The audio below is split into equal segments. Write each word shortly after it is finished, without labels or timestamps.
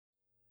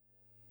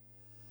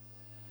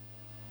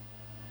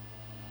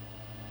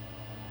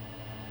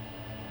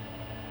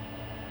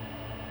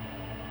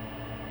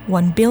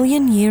1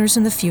 billion years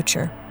in the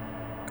future,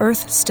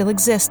 Earth still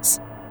exists,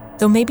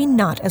 though maybe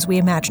not as we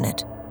imagine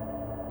it.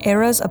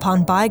 Eras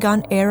upon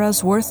bygone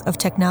eras worth of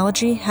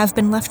technology have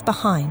been left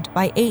behind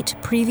by 8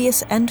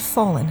 previous and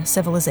fallen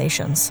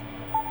civilizations.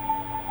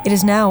 It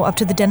is now up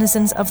to the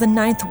denizens of the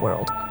 9th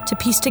world to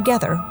piece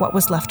together what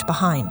was left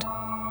behind.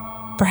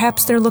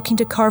 Perhaps they're looking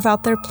to carve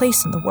out their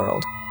place in the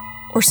world,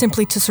 or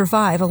simply to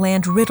survive a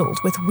land riddled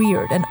with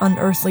weird and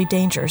unearthly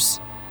dangers.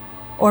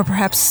 Or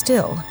perhaps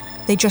still,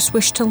 they just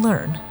wish to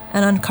learn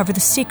and uncover the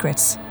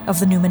secrets of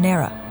the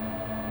Numenera.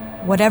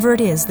 Whatever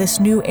it is this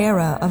new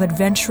era of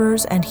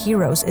adventurers and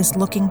heroes is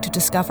looking to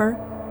discover,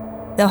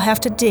 they'll have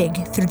to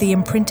dig through the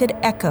imprinted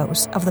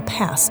echoes of the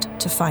past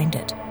to find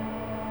it.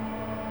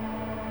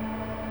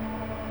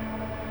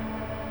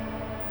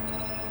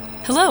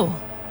 Hello,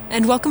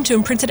 and welcome to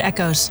Imprinted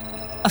Echoes,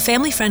 a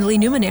family-friendly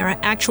Numenera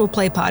actual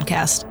play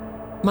podcast.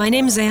 My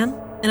name's Anne,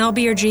 and I'll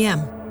be your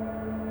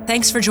GM.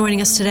 Thanks for joining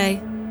us today.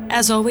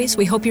 As always,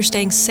 we hope you're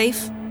staying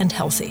safe and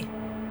healthy.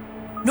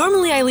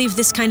 Normally, I leave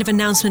this kind of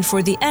announcement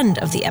for the end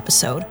of the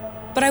episode,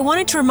 but I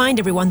wanted to remind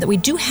everyone that we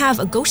do have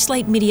a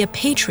Ghostlight Media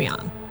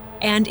Patreon,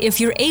 and if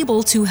you're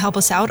able to help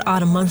us out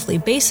on a monthly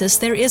basis,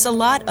 there is a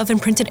lot of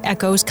Imprinted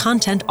Echoes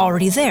content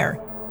already there.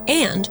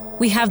 And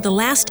we have the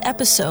last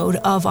episode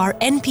of our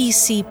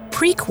NPC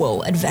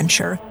prequel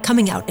adventure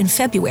coming out in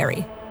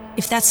February.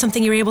 If that's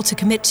something you're able to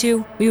commit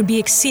to, we would be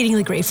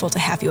exceedingly grateful to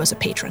have you as a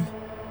patron.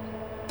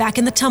 Back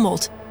in the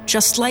tumult,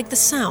 just like the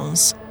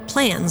sounds,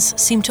 plans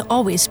seem to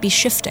always be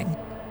shifting.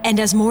 And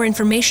as more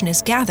information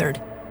is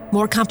gathered,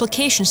 more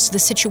complications to the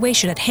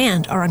situation at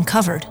hand are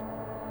uncovered.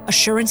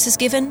 Assurance is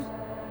given,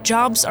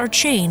 jobs are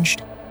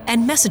changed,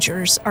 and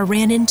messengers are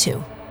ran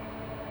into.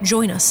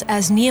 Join us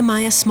as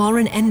Nehemiah,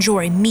 Smallren, and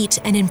Jory meet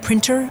an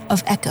imprinter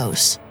of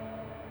echoes.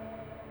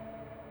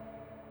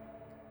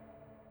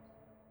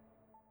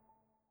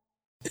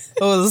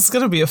 Oh, this is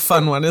going to be a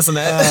fun one, isn't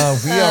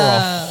it? We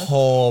are a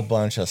whole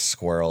bunch of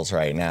squirrels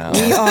right now.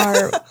 We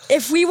are.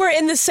 If we were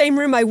in the same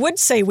room, I would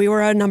say we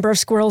were a number of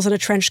squirrels in a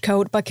trench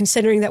coat, but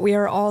considering that we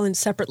are all in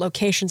separate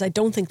locations, I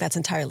don't think that's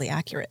entirely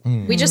accurate.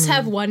 We just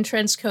have one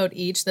trench coat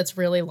each that's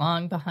really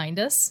long behind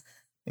us.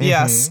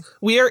 Yes.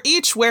 We are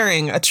each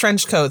wearing a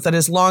trench coat that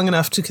is long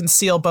enough to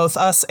conceal both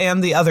us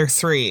and the other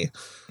 3.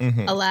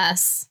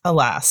 Alas.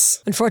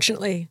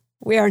 Unfortunately,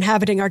 we are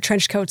inhabiting our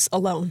trench coats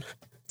alone.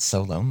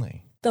 So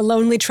lonely. The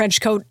Lonely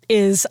Trench Coat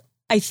is,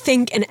 I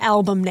think, an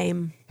album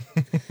name.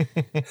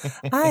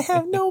 I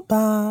have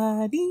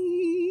nobody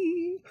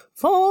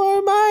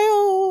for my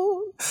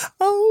own.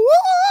 Oh.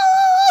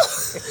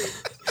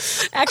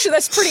 Actually,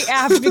 that's pretty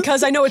apt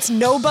because I know it's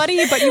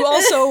nobody, but you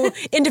also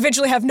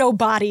individually have no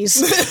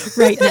bodies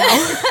right now.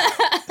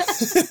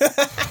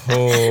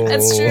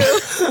 That's true.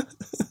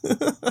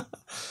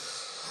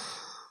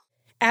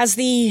 As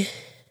the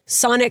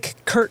sonic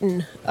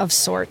curtain of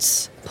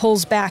sorts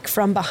pulls back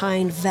from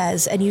behind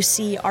Vez, and you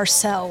see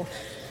Arcel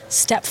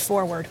step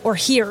forward, or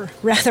you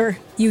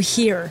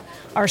hear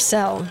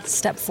Arcel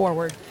step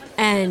forward,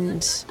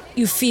 and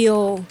you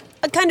feel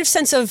a kind of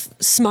sense of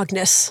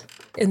smugness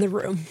in the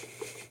room.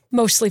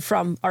 Mostly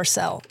from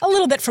Arcel. A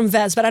little bit from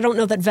Vez, but I don't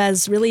know that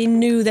Vez really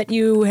knew that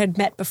you had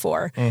met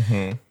before.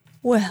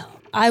 Well,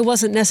 I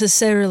wasn't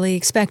necessarily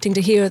expecting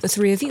to hear the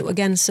 3 of you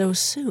again so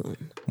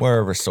soon. We're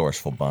a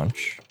resourceful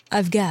bunch.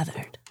 I've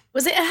gathered.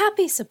 Was it a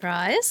happy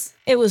surprise?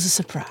 It was a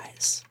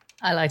surprise.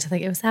 I like to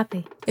think it was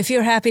happy. If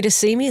you're happy to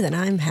see me, then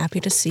I'm happy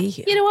to see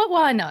you. You know what?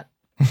 Why not?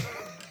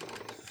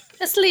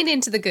 Let's lean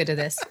into the good of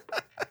this.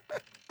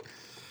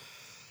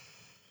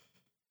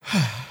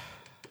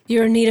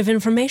 You're in need of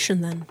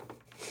information, then.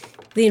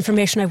 The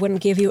information I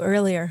wouldn't give you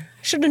earlier.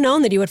 I should have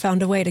known that you had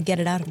found a way to get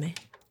it out of me.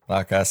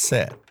 Like I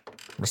said,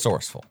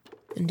 resourceful.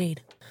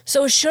 Indeed.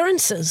 So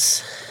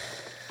assurances.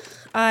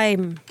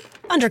 I'm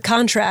under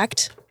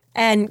contract,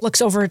 and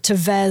looks over to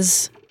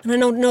Vez, and I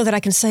don't know that I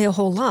can say a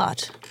whole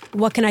lot.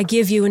 What can I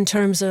give you in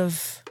terms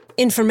of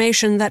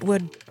information that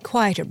would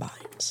quiet your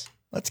minds?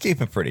 Let's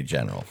keep it pretty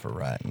general for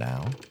right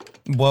now.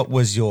 What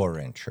was your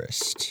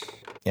interest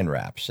in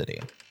Rhapsody?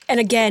 And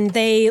again,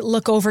 they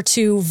look over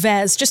to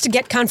Vez just to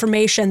get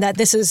confirmation that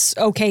this is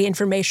okay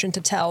information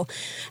to tell.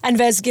 And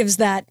Vez gives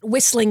that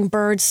whistling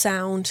bird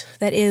sound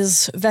that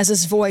is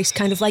Vez's voice,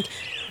 kind of like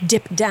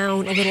dip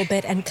down a little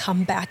bit and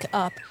come back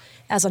up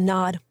as a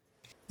nod.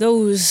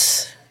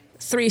 Those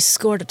 3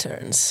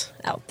 Scordaturns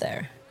out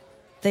there,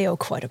 they owe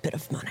quite a bit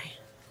of money.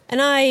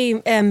 And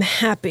I am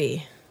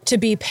happy to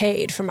be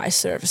paid for my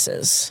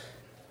services.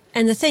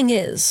 And the thing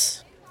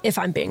is, if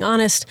I'm being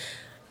honest,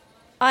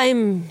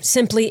 I'm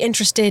simply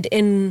interested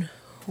in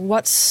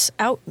what's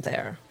out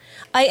there.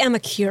 I am a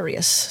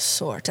curious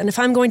sort, and if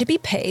I'm going to be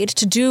paid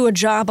to do a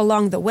job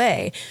along the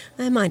way,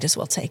 I might as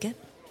well take it.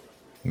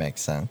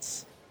 Makes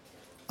sense.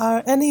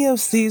 Are any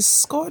of these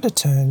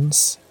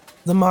Scordaturns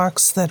the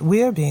marks that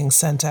we're being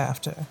sent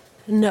after?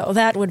 No,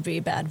 that would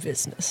be bad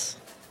business.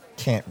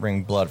 Can't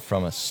bring blood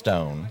from a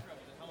stone.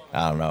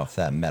 I don't know if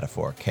that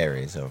metaphor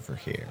carries over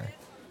here.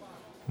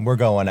 We're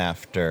going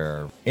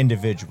after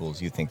individuals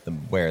you think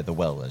where the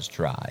well is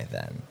dry,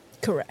 then.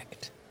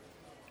 Correct.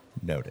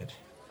 Noted.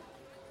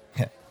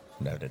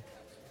 Noted.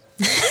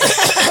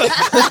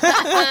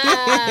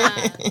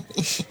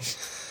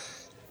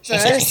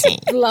 First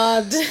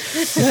blood.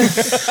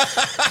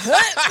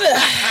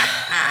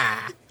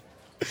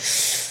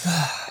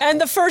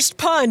 And the first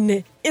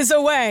pun is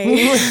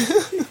away.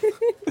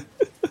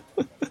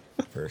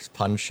 First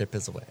pun ship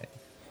is away.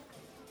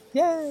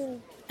 Yay.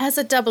 As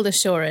a double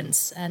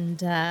assurance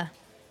and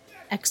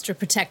extra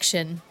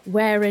protection,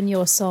 where in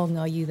your song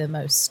are you the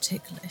most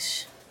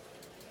ticklish?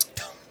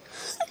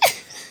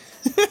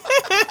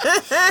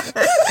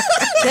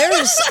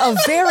 There's a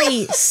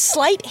very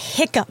slight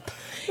hiccup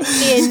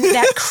in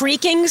that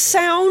creaking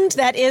sound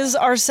that is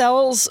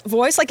Arcel's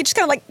voice. Like, it just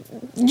kind of like,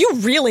 you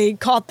really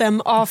caught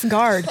them off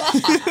guard.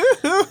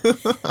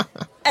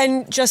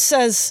 And just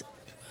says,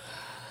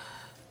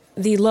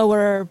 the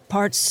lower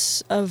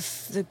parts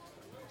of the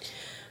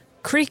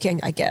creaking,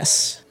 I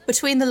guess.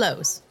 Between the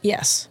lows.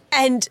 Yes.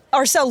 And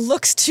Arcel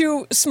looks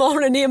to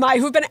Smallhorn and Nehemiah,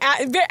 who've been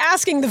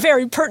asking the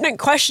very pertinent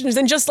questions,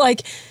 and just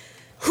like,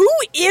 who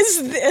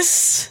is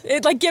this?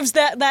 It like gives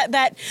that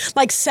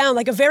like sound,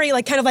 like a very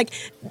like kind of like,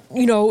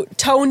 you know,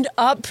 toned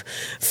up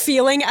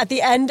feeling at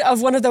the end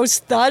of one of those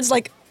thuds.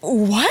 Like,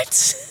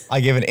 what? I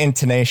give an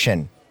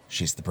intonation.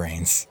 She's the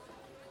brains.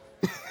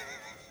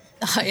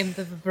 I am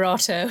the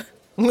vibrato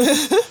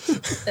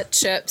that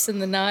chirps in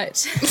the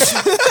night.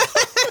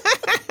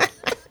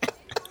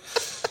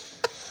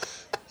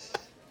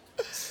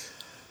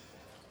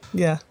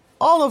 Yeah.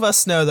 All of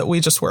us know that we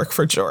just work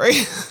for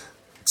Jory.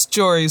 It's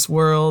Jory's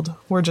world.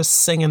 We're just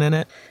singing in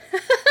it.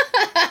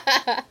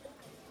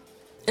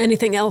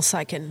 Anything else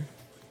I can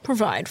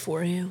provide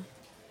for you?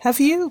 Have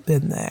you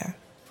been there?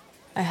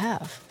 I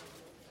have.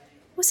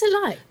 What's it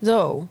like?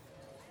 Though,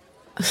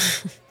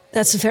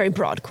 that's a very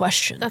broad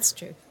question. That's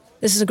true.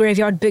 This is a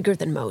graveyard bigger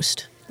than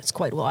most. It's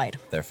quite wide.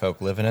 There folk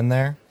living in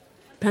there?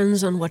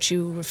 Depends on what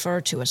you refer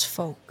to as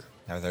folk.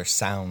 Are there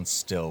sounds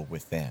still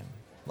within,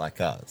 like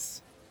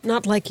us?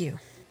 Not like you.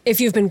 If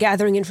you've been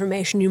gathering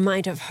information, you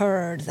might have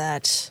heard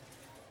that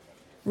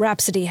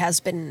Rhapsody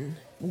has been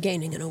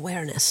gaining an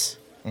awareness.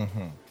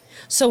 Mm-hmm.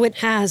 So it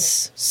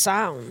has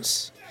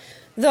sounds,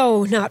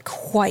 though not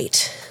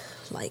quite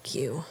like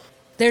you.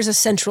 There's a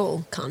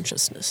central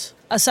consciousness,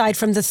 aside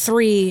from the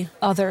three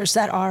others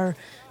that are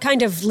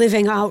kind of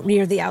living out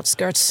near the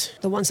outskirts,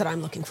 the ones that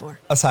I'm looking for.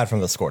 Aside from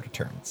the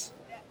Scortaturns,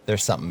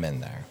 there's something in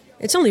there.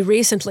 It's only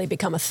recently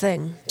become a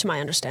thing, to my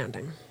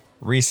understanding.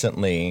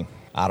 Recently,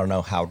 I don't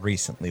know how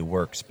recently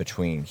works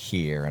between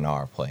here and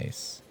our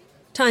place.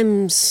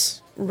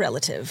 Time's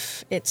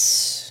relative.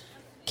 It's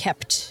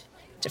kept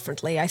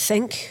differently, I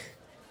think.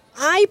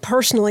 I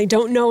personally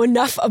don't know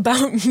enough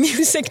about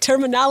music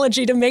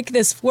terminology to make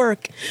this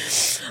work.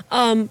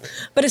 But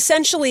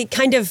essentially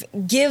kind of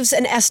gives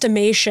an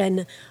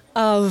estimation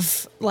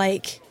of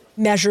like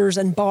measures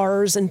and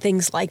bars and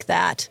things like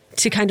that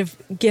to kind of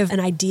give an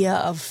idea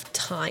of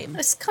time.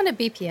 It's kind of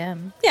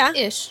BPM. Yeah.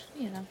 Ish,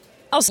 you know.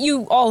 Also,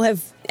 you all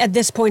have, at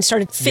this point,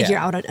 started to figure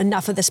out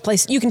enough of this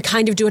place. You can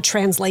kind of do a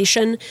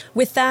translation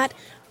with that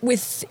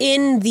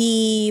within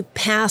the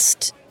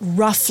past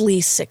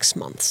roughly 6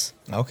 months.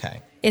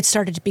 Okay. It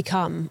started to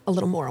become a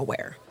little more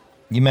aware.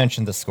 You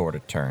mentioned the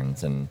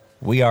Scortaturns, and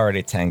we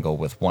already tangled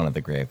with one of the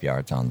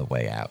graveyards on the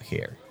way out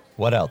here.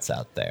 What else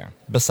out there?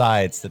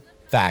 Besides the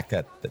fact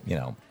that, you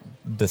know,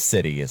 the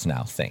city is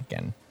now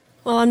thinking.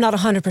 Well, I'm not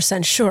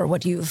 100% sure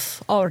what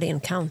you've already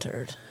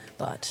encountered,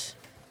 but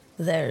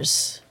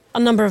there's a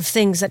number of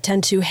things that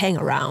tend to hang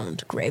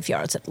around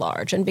graveyards at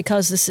large, and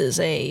because this is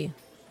a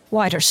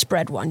wider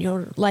spread one,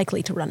 you're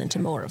likely to run into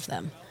more of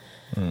them.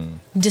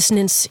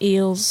 Dissonance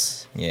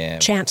eels,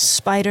 chance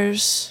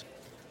spiders,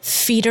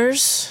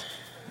 feeders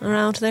are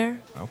out there,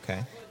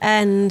 Okay.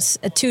 and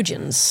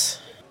Etugians.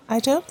 I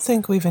don't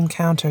think we've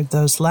encountered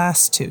those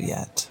last two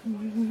yet.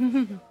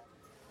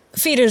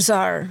 Feeders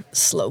are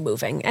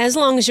slow-moving. As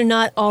long as you're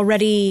not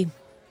already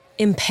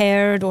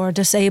impaired or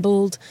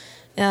disabled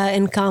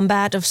in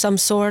combat of some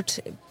sort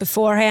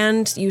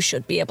beforehand, you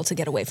should be able to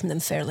get away from them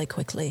fairly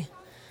quickly.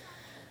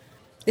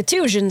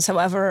 Etugians,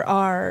 however,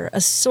 are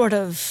a sort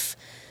of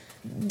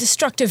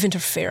destructive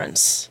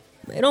interference.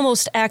 It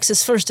almost acts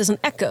as an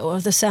echo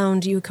of the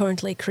sound you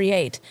currently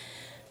create,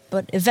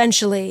 but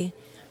eventually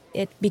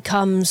it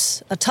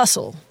becomes a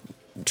tussle,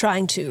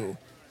 trying to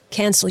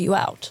cancel you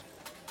out,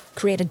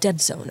 create a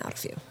dead zone out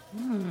of you.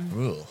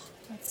 Ooh.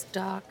 That's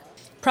dark.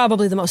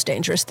 Probably the most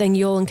dangerous thing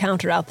you'll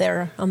encounter out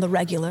there on the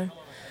regular.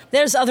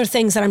 There's other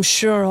things that I'm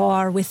sure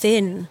are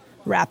within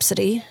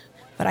Rhapsody,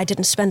 but I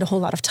didn't spend a whole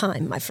lot of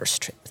time my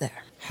first trip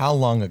there. How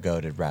long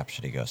ago did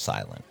Rhapsody go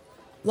silent?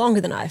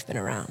 Longer than I've been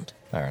around.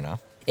 Fair enough.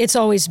 It's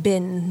always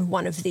been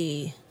one of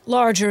the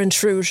larger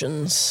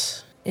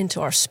intrusions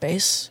into our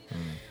space.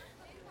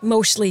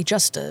 Mostly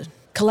just a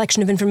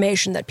collection of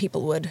information that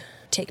people would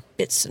take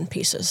bits and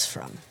pieces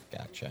from.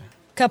 Gotcha.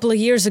 A couple of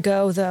years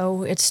ago,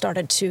 though, it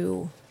started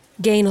to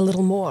gain a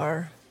little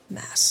more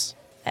mass.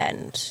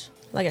 And,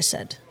 like I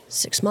said,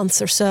 6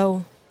 months or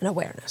so, an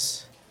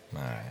awareness.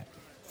 All right.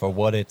 For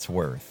what it's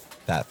worth,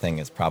 that thing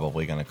is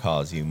probably going to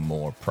cause you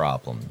more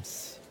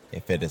problems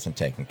if it isn't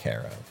taken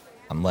care of.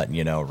 I'm letting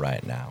you know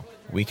right now.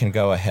 We can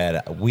go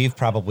ahead. We've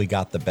probably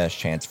got the best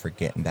chance for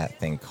getting that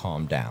thing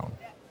calmed down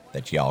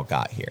that y'all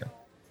got here.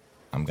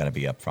 I'm going to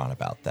be upfront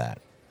about that.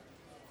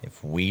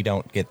 If we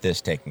don't get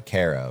this taken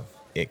care of,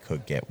 it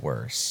could get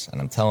worse.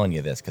 And I'm telling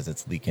you this because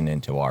it's leaking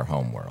into our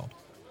homeworld.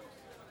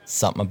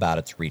 Something about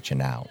it's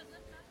reaching out.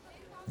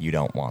 You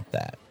don't want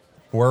that.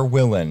 We're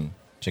willing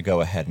to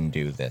go ahead and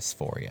do this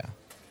for you.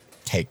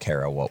 Take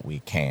care of what we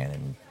can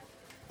and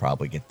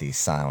probably get these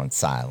silence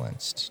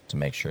silenced to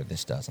make sure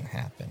this doesn't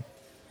happen.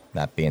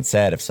 That being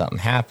said, if something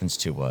happens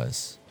to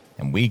us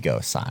and we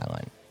go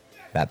silent,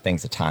 that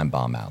thing's a time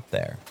bomb out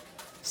there.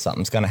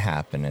 Something's going to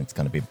happen and it's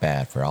going to be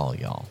bad for all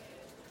y'all.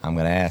 I'm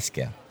going to ask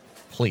you,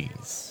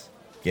 please,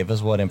 give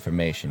us what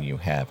information you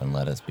have and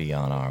let us be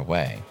on our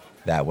way.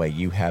 That way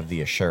you have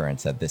the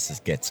assurance that this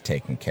gets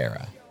taken care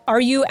of.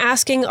 Are you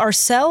asking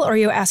Arcel or are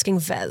you asking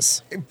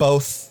Vez?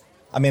 Both.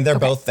 I mean, they're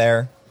both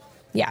there.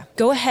 Yeah,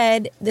 go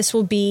ahead. This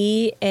will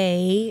be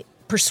a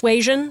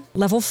persuasion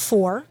level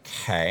 4.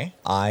 Okay.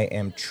 I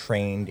am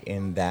trained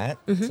in that,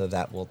 so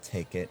that will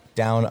take it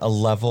down a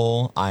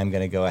level. I'm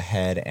going to go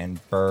ahead and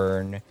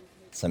burn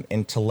some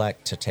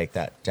intellect to take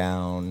that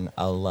down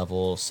a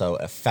level, so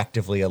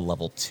effectively a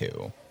level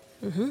 2.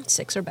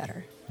 6 or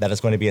better. That is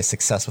going to be a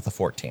success with a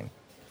 14.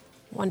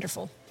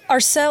 Wonderful.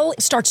 Arcel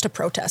starts to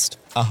protest.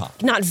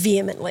 Not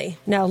vehemently.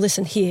 Now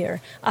listen here.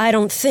 I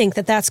don't think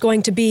that that's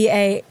going to be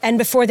a... And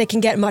before they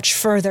can get much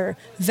further,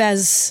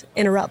 Vez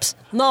interrupts.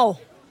 No,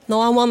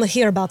 I want to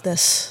hear about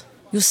this.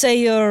 You say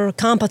you're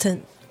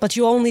competent, but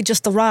you only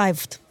just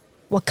arrived.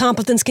 What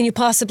competence can you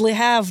possibly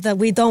have that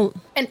we don't?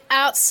 An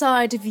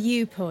outside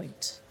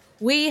viewpoint.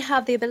 We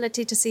have the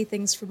ability to see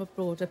things from a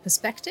broader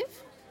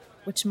perspective,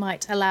 which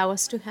might allow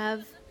us to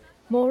have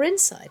more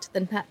insight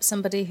than perhaps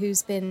somebody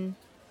who's been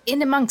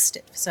in amongst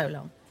it for so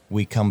long.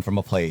 We come from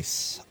a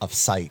place of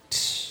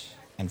sight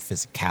and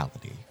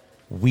physicality.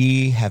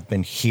 We have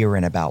been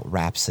hearing about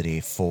Rhapsody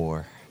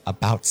for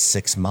about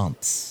 6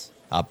 months,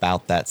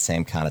 about that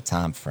same kind of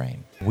time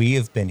frame. We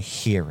have been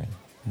hearing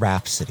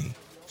Rhapsody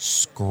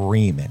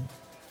screaming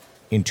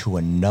into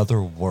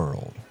another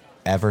world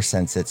ever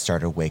since it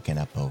started waking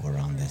up over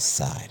on this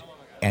side.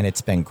 And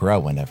it's been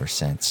growing ever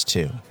since,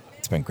 too.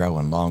 It's been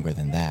growing longer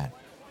than that.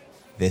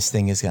 This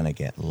thing is going to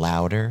get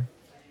louder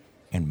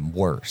and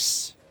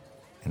worse.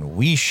 And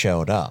we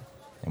showed up,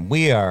 and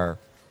we are,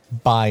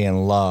 by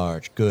and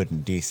large, good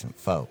and decent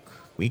folk.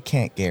 We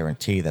can't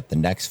guarantee that the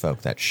next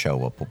folk that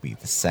show up will be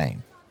the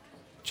same.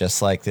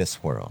 Just like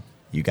this world.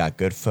 You got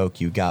good folk,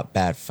 you got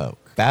bad folk.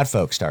 Bad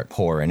folk start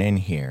pouring in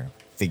here,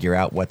 figure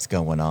out what's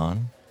going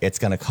on. It's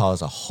going to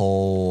cause a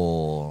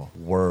whole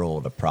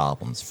world of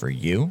problems for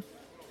you,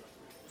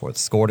 for the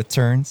Scorta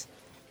turns.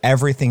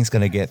 Everything's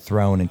going to get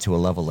thrown into a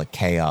level of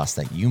chaos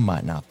that you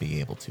might not be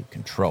able to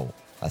control.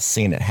 I've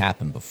seen it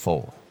happen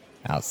before.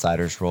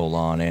 Outsiders roll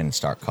on in and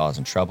start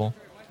causing trouble.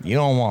 You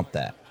don't want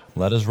that.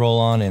 Let us roll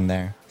on in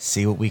there,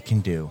 see what we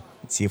can do,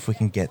 and see if we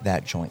can get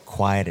that joint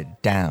quieted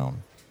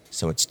down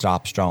so it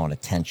stops drawing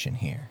attention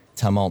here.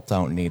 Tumult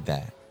don't need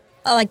that.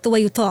 I like the way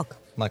you talk.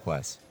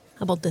 Likewise.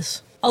 How about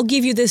this? I'll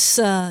give you this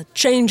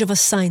change of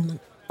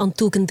assignment on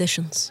 2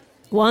 conditions.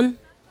 1,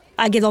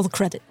 I get all the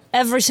credit.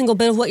 Every single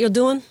bit of what you're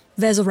doing,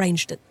 Vez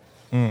arranged it.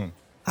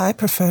 I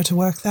prefer to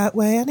work that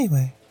way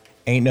anyway.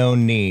 Ain't no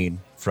need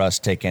for us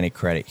to take any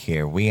credit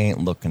here. We ain't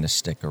looking to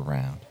stick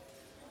around.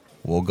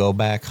 We'll go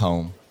back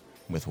home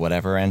with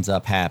whatever ends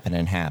up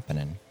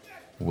happening.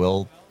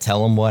 We'll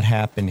tell them what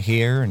happened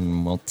here,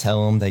 and we'll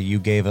tell them that you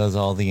gave us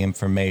all the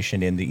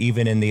information.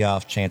 Even in the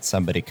off chance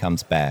somebody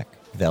comes back,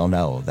 they'll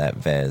know that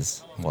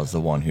Vez was the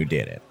one who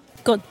did it.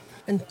 Good.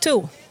 And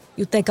 2,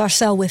 you take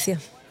Arcel with you.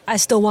 I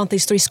still want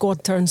these 3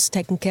 Scorta turns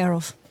taken care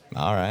of.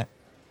 All right.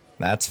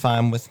 That's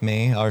fine with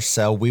me.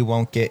 Arcel, we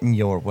won't get in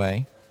your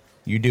way.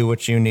 You do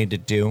what you need to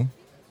do.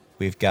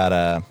 We've got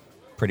a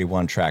pretty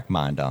one-track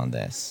mind on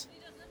this.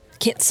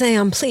 Can't say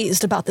I'm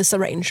pleased about this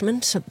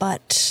arrangement,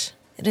 but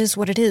it is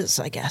what it is,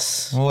 I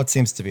guess. Well, what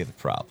seems to be the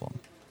problem?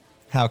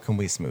 How can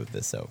we smooth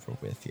this over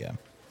with you?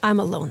 I'm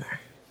a loner.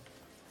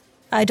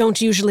 I don't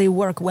usually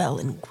work well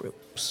in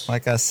groups.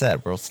 Like I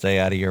said, we'll stay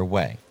out of your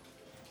way.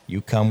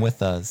 You come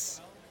with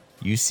us.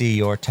 You see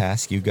your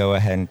task. You go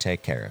ahead and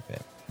take care of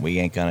it. We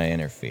ain't gonna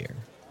interfere.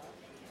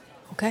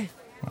 Okay.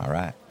 All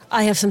right.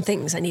 I have some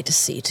things I need to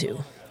see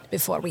to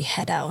before we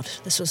head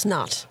out. This was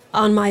not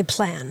on my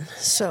plan,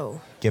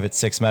 so... Give it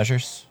 6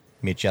 measures.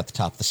 Meet you at the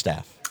top of the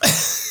staff.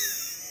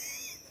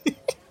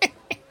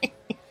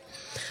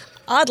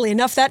 Oddly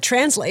enough, that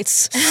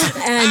translates.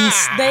 And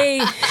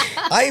they...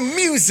 I'm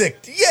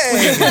musicked!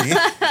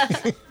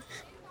 Yay!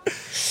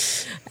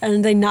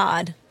 And they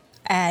nod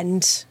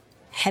and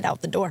head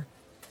out the door.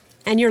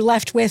 And you're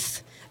left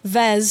with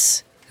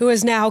Vez, who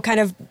is now kind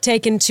of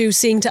taken to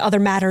seeing to other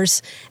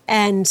matters,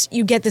 and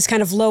you get this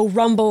kind of low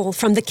rumble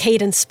from the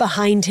cadence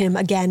behind him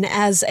again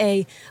as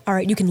a, all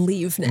right, you can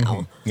leave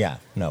now. Yeah,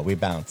 no, we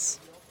bounce.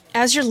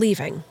 As you're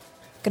leaving, I'm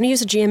going to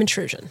use a GM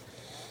intrusion.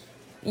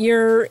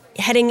 You're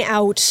heading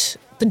out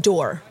the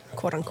door,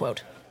 quote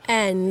unquote,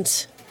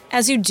 and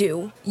As you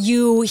do,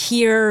 you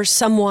hear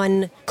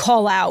someone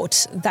call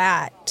out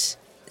that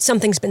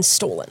something's been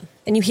stolen,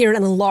 and you hear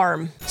an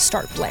alarm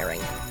start blaring.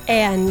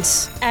 And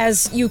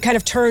as you kind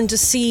of turn to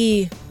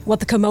see what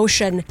the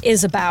commotion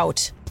is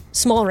about,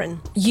 Smolren,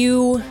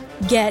 you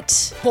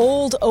get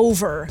bowled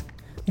over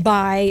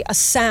by a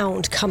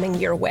sound coming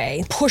your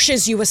way,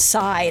 pushes you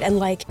aside, and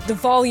like the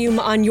volume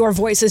on your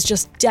voice is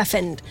just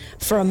deafened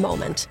for a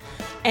moment.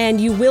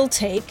 And you will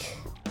take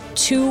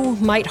 2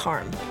 might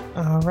harm.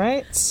 All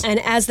right.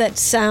 And as that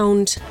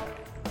sound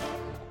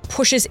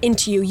pushes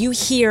into you, you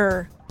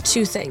hear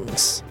 2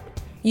 things.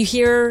 You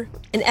hear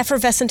an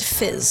effervescent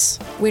fizz,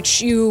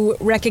 which you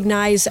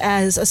recognize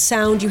as a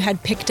sound you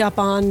had picked up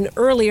on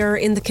earlier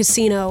in the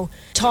casino,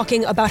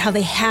 talking about how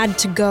they had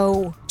to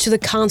go to the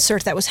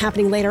concert that was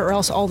happening later or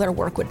else all their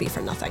work would be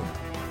for nothing.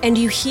 And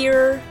you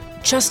hear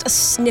just a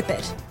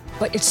snippet,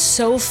 but it's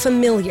so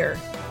familiar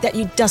that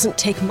it doesn't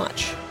take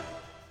much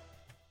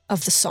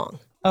of the song.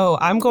 Oh,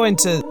 I'm going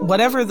to,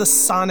 whatever the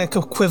sonic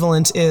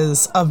equivalent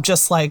is of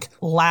just like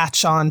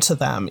latch onto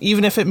them,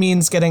 even if it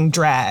means getting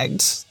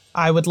dragged.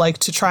 I would like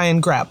to try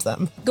and grab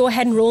them. Go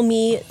ahead and roll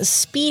me a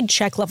speed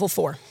check level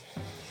 4.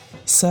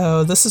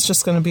 So this is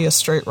just going to be a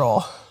straight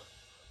roll.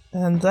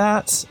 And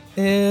that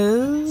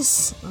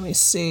is, let me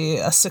see,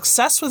 a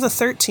success with a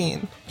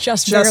 13.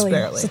 Just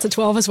barely. Since a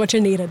 12 is what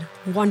you needed.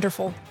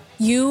 Wonderful.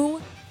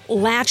 You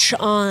latch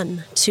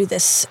on to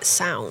this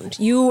sound.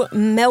 You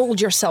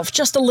meld yourself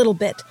just a little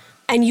bit,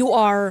 and you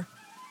are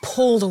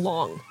pulled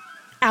along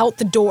out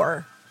the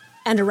door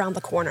and around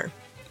the corner.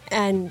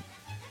 And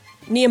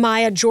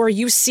Nehemiah, Jor,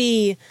 you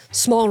see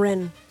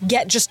Smolren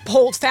get just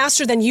pulled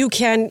faster than you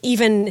can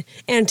even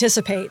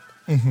anticipate.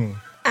 Mm-hmm.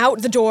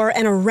 Out the door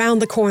and around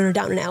the corner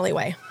down an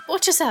alleyway.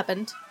 What just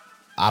happened?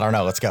 I don't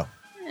know. Let's go.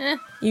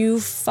 You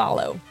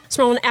follow.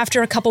 Smolren,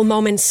 after a couple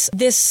moments,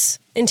 this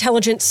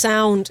intelligent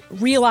sound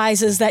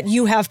realizes that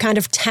you have kind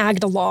of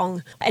tagged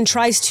along and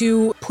tries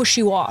to push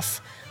you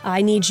off.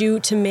 I need you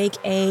to make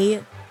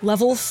a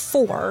level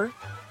 4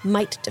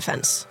 might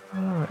defense.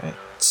 All right.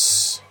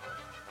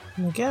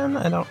 And again,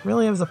 I don't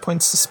really have the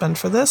points to spend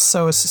for this,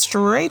 so it's a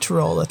straight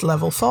roll at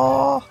level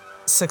 4.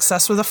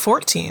 Success with a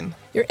 14.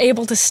 You're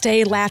able to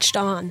stay latched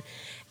on,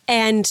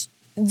 and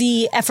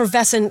the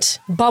effervescent,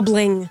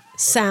 bubbling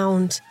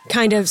sound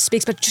kind of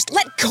speaks, but just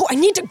let go.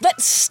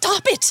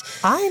 Stop it.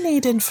 I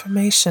need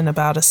information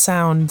about a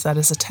sound that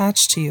is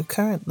attached to you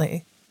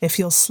currently. If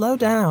you'll slow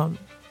down,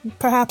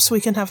 perhaps we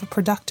can have a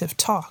productive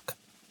talk.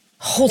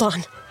 Hold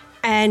on.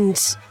 And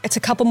it's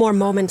a couple more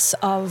moments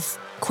of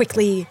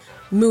quickly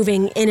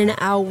moving in and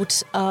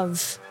out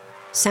of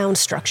sound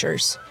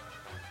structures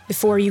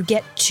before you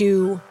get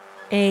to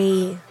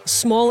a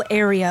small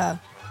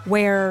area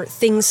where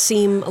things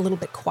seem a little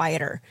bit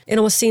quieter. It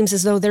almost seems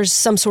as though there's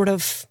some sort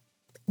of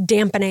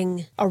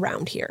dampening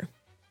around here.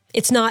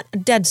 It's not a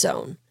dead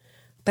zone,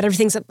 but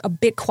everything's a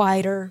bit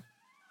quieter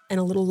and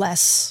a little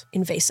less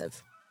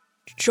invasive.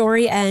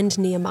 Jory and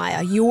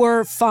Nehemiah,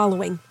 you're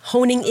following,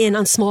 honing in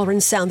on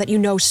Smolren's sound that you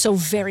know so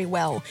very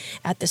well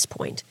at this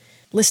point.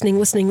 Listening,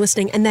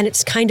 and then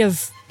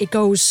it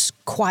goes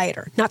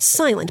quieter. Not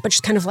silent, but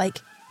just kind of like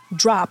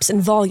drops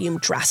in volume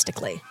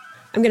drastically.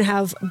 I'm going to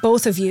have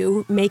both of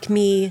you make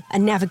me a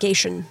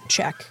navigation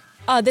check.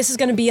 This is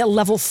going to be a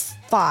level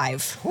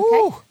 5.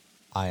 Okay.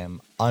 I am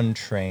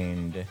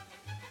untrained.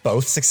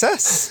 Both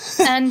success.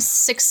 And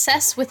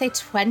success with a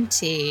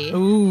 20.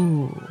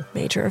 Ooh.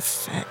 Major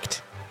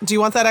effect. Do you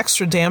want that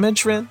extra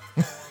damage, Rin?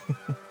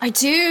 I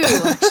do,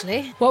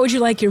 actually. What would you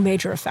like your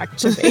major effect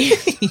to be?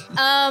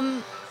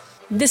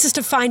 This is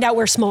to find out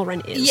where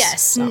Smolren is.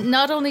 Yes,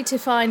 not only to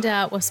find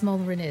out where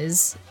Smolren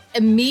is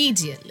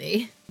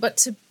immediately, but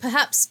to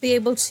perhaps be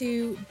able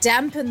to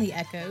dampen the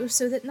echo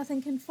so that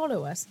nothing can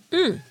follow us.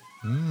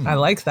 I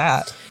like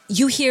that.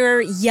 You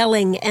hear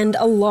yelling and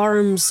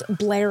alarms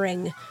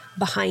blaring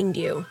behind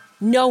you,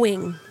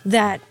 knowing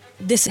that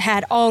this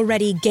had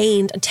already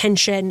gained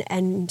attention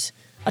and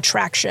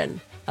attraction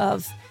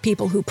of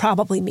people who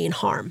probably mean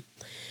harm.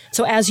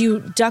 So as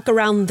you duck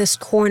around this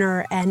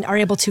corner and are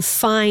able to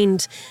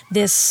find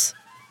this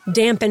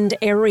dampened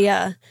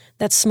area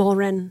that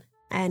Smolren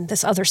and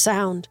this other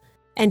sound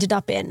ended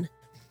up in,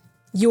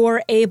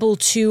 you're able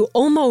to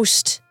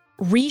almost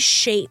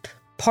reshape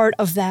part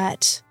of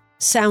that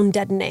sound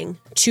deadening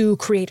to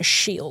create a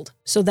shield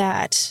so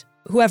that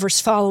whoever's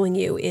following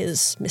you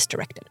is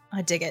misdirected.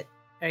 I dig it.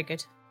 Very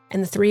good.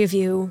 And the 3 of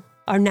you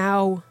are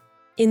now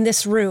in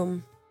this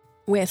room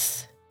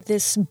with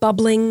this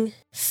bubbling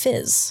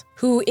Fizz,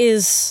 who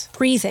is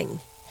breathing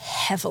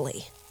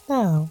heavily.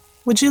 Now,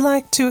 would you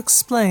like to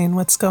explain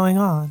what's going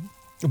on?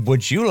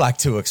 Would you like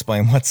to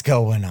explain what's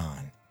going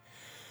on?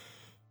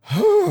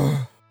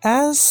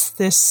 As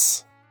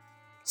this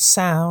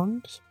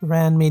sound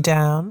ran me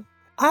down,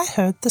 I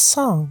heard the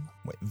song.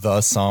 Wait,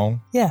 the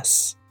song?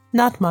 Yes,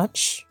 not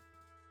much,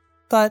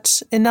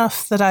 but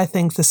enough that I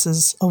think this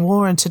is a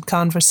warranted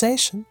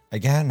conversation.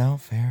 Yeah, no,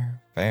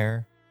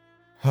 fair.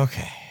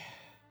 Okay.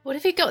 What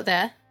have you got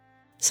there?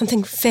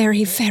 Something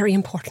very, very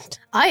important.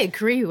 I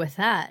agree with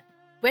that.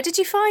 Where did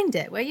you find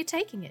it? Where are you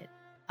taking it?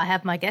 I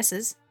have my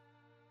guesses.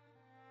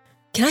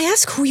 Can I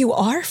ask who you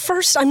are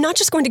first? I'm not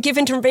just going to give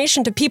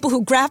information to people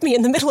who grab me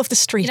in the middle of the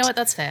street. You know what?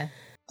 That's fair.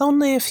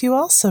 Only if you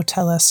also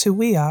tell us who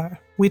we are.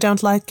 We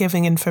don't like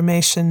giving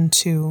information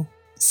to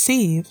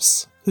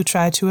thieves who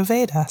try to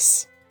evade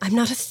us. I'm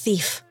not a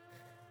thief.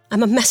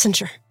 I'm a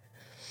messenger.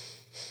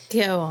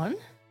 Go on.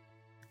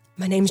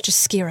 My name's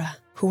Jaskira.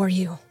 Who are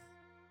you?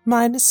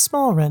 Mine is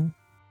Smolren.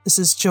 This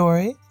is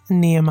Jory and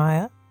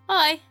Nehemiah.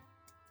 Hi.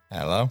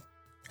 Hello?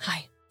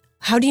 Hi.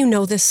 How do you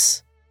know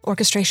this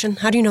orchestration?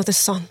 How do you know this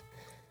song?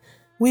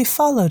 We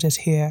followed it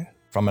here.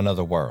 From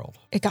another world.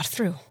 It got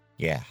through.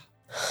 Yeah.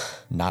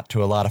 Not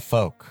to a lot of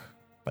folk,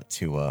 but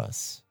to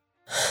us.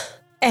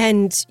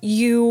 And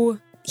you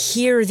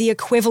hear the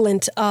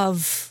equivalent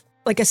of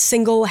like a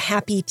single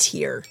happy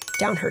tear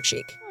down her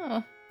cheek.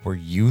 Oh. Were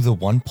you the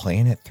one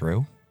playing it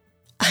through?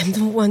 I'm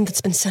the one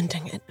that's been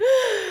sending it.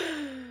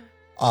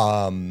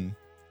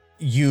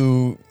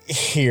 You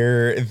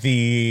hear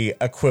the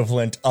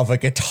equivalent of a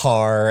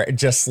guitar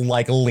just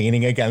like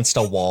leaning against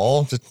a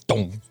wall. Just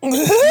dong.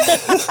 Oh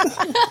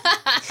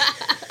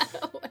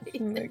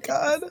my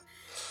god.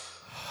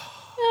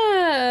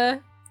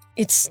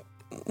 It's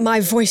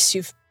my voice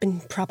you've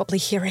been probably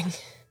hearing.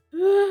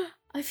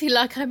 I feel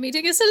like I'm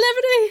meeting a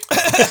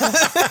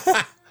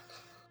celebrity.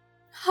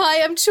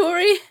 Hi, I'm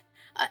Jory.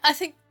 I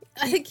think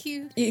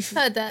you've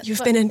heard that.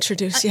 You've been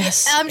introduced,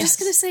 yes. I'm just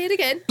going to say it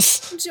again.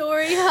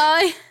 Jory,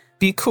 hi.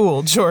 Be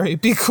cool, Jory,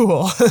 be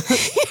cool.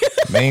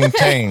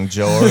 Maintain,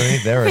 Jory.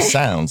 There are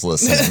sounds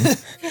listening.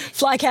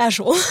 Fly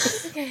casual.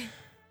 Okay.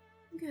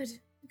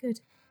 Good.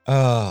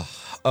 All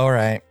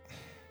right.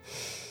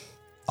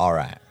 All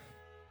right.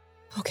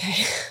 Okay.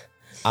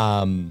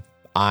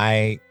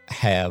 I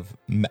have...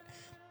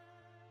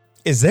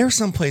 Is there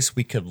some place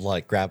we could,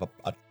 like, grab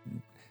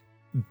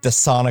the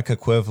sonic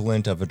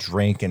equivalent of a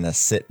drink and a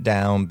sit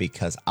down?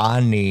 Because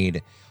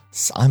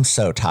I'm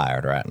so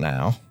tired right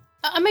now.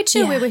 I made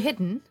sure we Yeah. were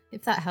hidden,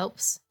 if that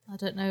helps. I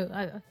don't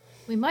know.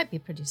 We might be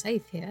pretty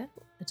safe here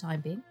for the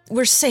time being.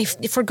 We're safe.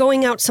 If we're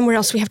going out somewhere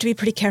else, we have to be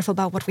pretty careful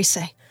about what we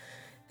say.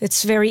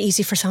 It's very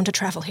easy for sound to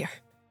travel here.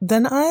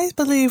 Then I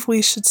believe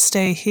we should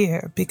stay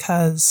here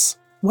because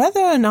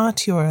whether or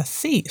not you're a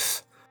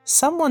thief,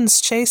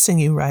 someone's chasing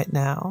you right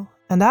now,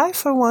 and I,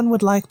 for one,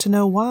 would like to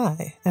know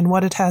why and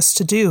what it has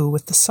to do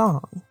with the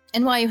song.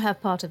 And why you have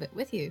part of it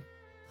with you.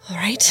 All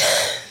right.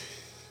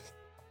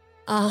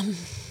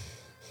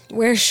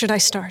 Where should I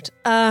start?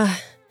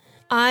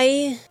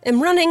 I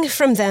am running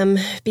from them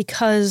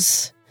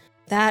because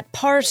that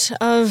part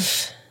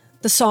of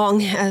the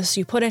song, as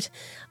you put it,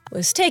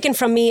 was taken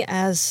from me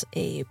as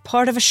a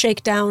part of a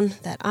shakedown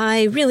that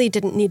I really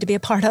didn't need to be a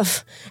part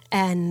of,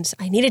 and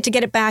I needed to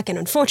get it back, and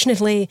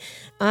unfortunately,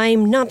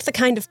 I'm not the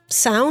kind of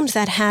sound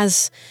that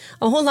has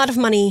a whole lot of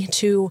money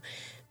to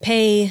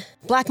pay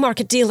black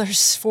market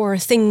dealers for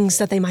things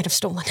that they might have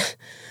stolen.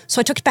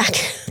 So I took it back.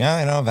 Yeah,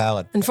 I know,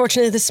 valid.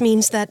 Unfortunately, this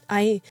means that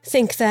I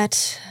think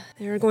that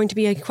there are going to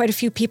be quite a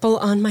few people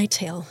on my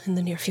tail in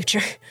the near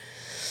future.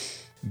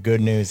 Good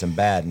news and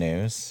bad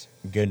news.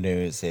 Good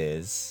news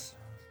is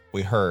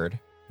we heard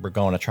we're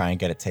going to try and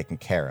get it taken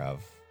care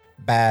of.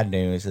 Bad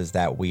news is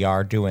that we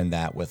are doing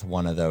that with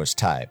one of those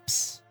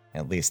types.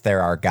 At least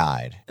they're our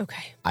guide.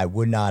 Okay. I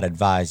would not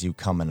advise you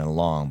coming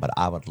along, but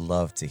I would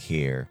love to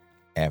hear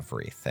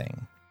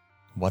everything.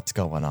 What's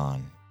going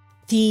on?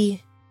 The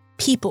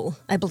people,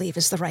 I believe,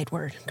 is the right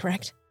word,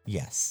 correct?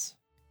 Yes.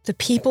 The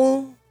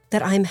people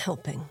that I'm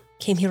helping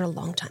came here a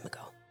long time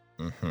ago.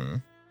 Mm-hmm.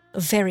 A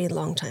very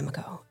long time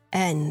ago.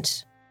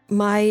 And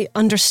my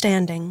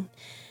understanding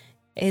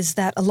is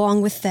that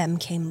along with them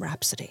came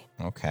Rhapsody.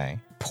 Okay.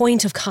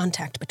 Point of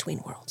contact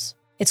between worlds.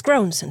 It's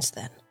grown since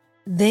then.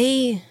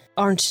 They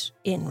aren't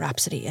in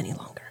Rhapsody any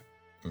longer.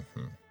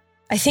 Mm-hmm.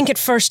 I think at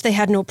first they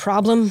had no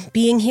problem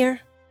being here,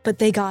 but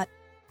they got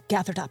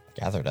gathered up.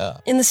 Gathered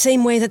up. In the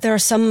same way that there are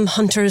some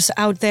hunters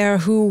out there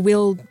who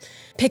will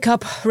pick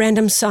up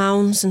random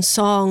sounds and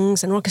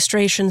songs and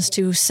orchestrations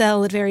to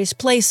sell at various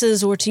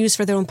places or to use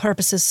for their own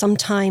purposes,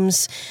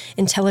 sometimes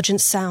intelligent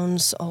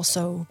sounds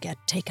also get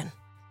taken.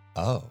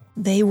 Oh.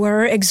 They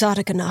were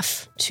exotic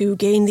enough to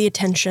gain the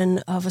attention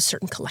of a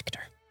certain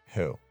collector.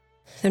 Who?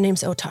 Their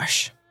name's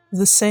Otarsh.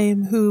 The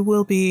same who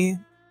will be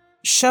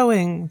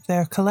showing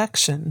their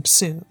collection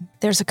soon.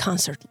 There's a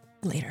concert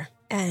later,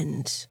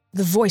 and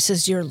the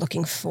voices you're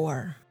looking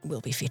for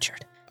will be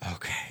featured.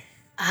 Okay.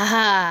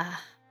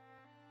 Ah.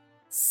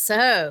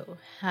 So,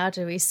 how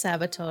do we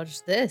sabotage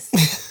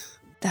this?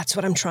 That's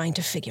what I'm trying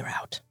to figure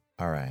out.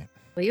 All right.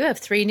 Well, you have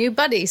 3 new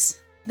buddies.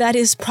 That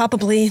is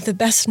probably the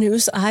best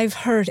news I've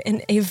heard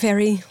in a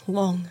very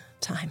long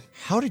time.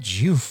 How did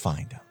you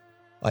find them?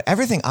 Like,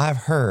 everything I've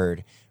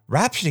heard,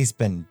 Rhapsody's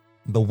been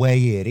the way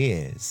it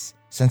is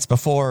since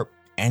before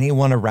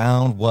anyone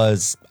around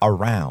was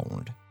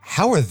around.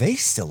 How are they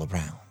still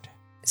around?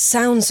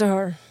 Sounds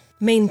are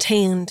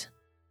maintained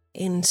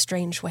in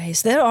strange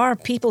ways. There are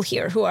people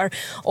here who are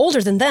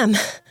older than them.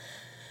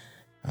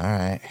 All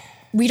right.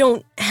 We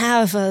don't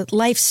have a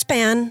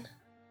lifespan,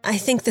 I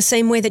think, the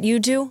same way that you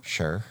do.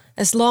 Sure.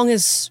 As long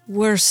as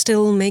we're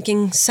still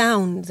making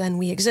sound, then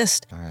we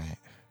exist. All right.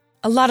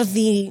 A lot of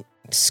the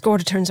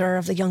Scortaturns are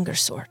of the younger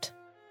sort.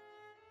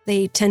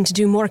 They tend to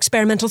do more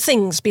experimental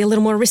things, be a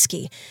little more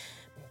risky.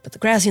 But the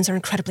Grazians are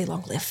incredibly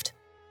long-lived.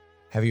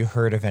 Have you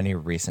heard of any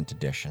recent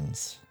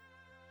additions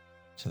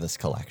to this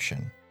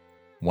collection?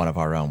 One of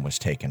our own was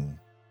taken.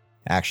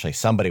 Actually,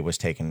 somebody was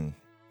taken.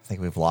 I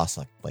think we've lost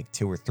like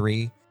 2 or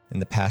 3 in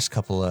the past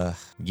couple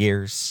of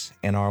years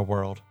in our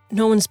world.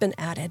 No one's been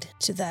added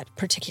to that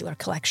particular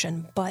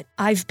collection, but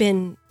I've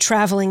been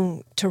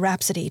traveling to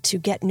Rhapsody to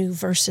get new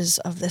verses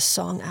of this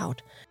song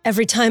out.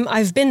 Every time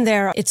I've been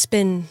there, it's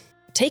been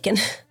taken.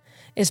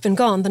 It's been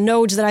gone. The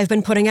nodes that I've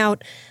been putting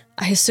out,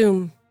 I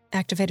assume,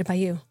 activated by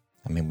you.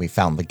 I mean, we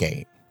found the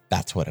gate.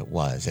 That's what it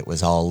was. It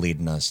was all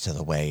leading us to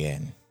the way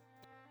in.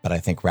 But I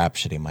think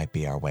Rhapsody might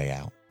be our way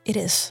out. It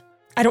is.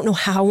 I don't know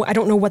how. I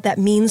don't know what that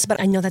means,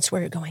 but I know that's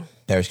where you're going.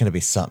 There's going to be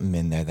something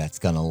in there that's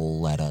going to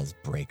let us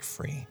break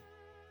free.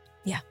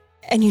 Yeah.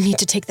 And you need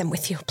to take them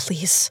with you,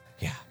 please.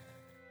 Yeah.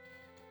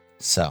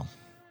 So.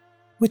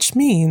 Which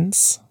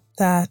means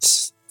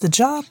that the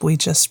job we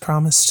just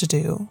promised to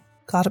do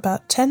got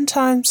about 10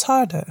 times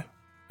harder,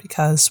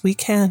 because we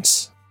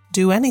can't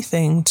do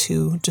anything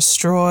to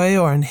destroy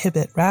or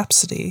inhibit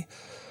Rhapsody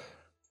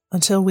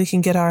until we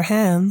can get our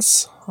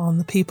hands on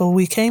the people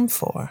we came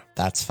for.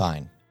 That's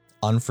fine.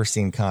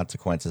 Unforeseen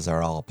consequences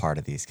are all a part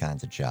of these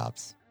kinds of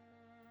jobs.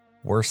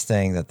 Worst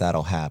thing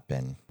that'll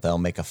happen, they'll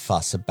make a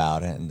fuss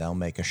about it and they'll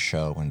make a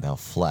show and they'll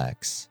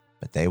flex,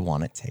 but they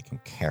want it taken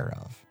care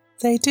of.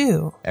 They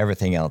do.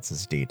 Everything else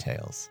is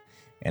details.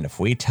 And if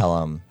we tell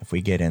them, if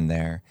we get in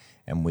there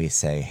and we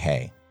say,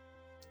 hey,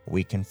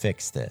 we can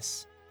fix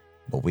this,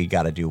 but we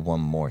got to do one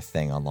more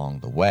thing along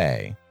the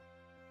way,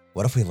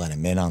 what if we let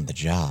him in on the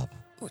job?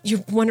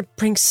 You want to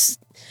bring...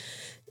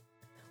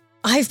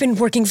 I've been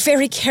working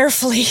very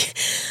carefully.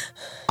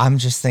 I'm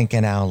just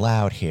thinking out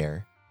loud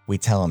here. We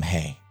tell him,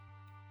 hey,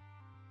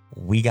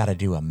 we got to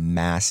do a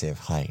massive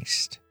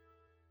heist.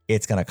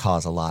 It's going to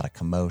cause a lot of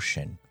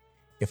commotion.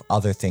 If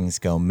other things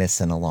go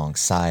missing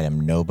alongside him,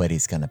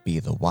 nobody's going to be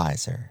the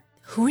wiser.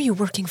 Who are you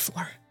working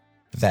for?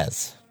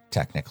 Vez,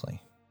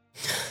 technically.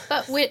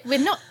 But we're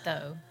not,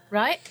 though,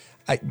 right?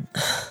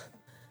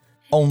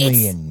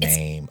 Only in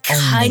name.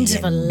 It's kind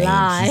of a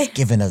lie. He's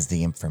given us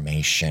the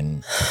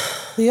information.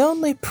 The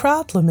only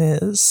problem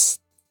is,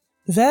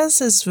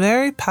 Vez is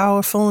very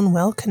powerful and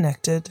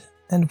well-connected,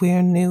 and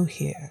we're new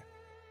here.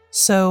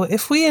 So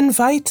if we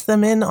invite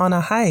them in on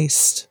a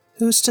heist,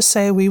 who's to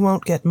say we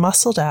won't get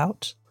muscled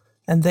out,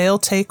 and they'll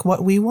take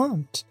what we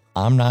want?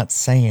 I'm not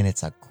saying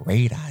it's a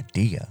great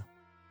idea.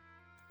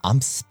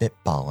 I'm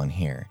spitballing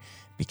here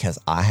because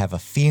I have a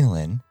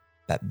feeling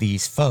that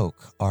these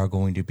folk are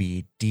going to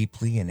be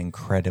deeply and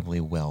incredibly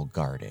well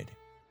guarded.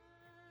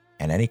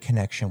 And any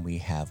connection we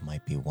have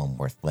might be one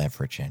worth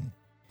leveraging.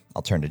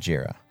 I'll turn to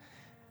Jira.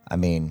 I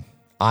mean,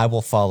 I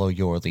will follow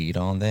your lead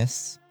on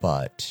this,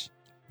 but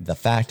the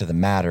fact of the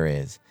matter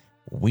is,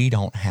 we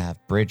don't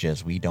have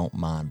bridges we don't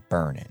mind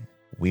burning.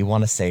 We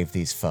want to save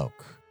these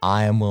folk.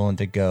 I am willing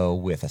to go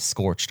with a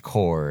scorched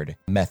cord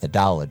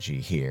methodology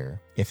here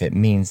if it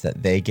means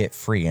that they get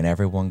free and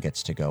everyone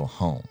gets to go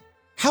home.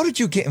 How did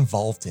you get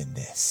involved in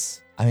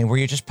this? I mean, were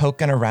you just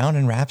poking around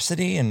in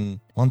Rhapsody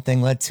and one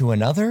thing led to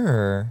another,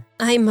 or?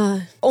 I'm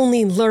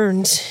only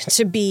learned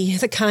to be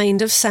the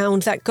kind of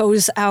sound that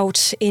goes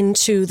out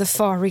into the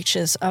far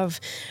reaches of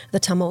the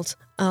tumult.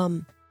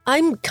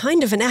 I'm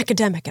kind of an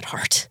academic at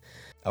heart.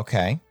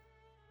 Okay.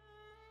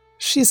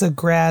 She's a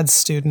grad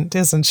student,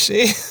 isn't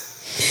she?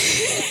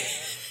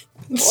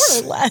 More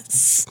or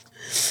less.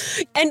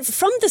 And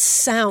from the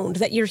sound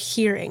that you're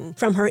hearing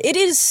from her, it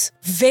is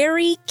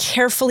very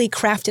carefully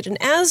crafted. And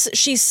as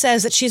she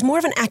says that she's more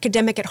of an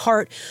academic at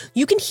heart,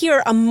 you can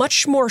hear a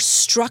much more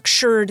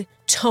structured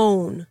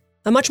tone,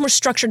 a much more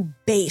structured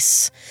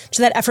bass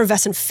to that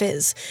effervescent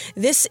fizz.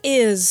 This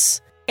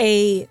is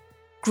a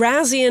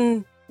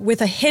Grazian with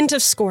a hint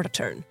of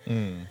Scortaturn.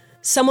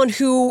 Someone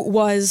who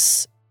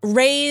was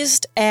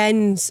raised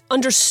and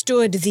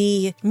understood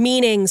the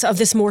meanings of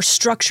this more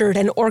structured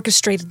and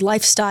orchestrated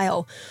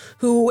lifestyle,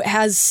 who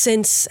has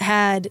since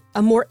had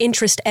a more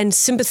interest and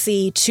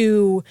sympathy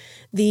to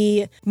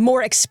the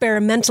more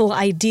experimental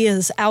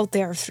ideas out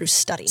there through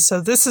study.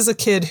 So this is a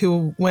kid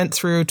who went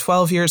through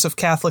 12 years of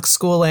Catholic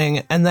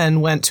schooling and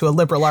then went to a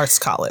liberal arts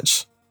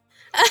college.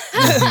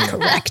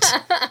 Correct.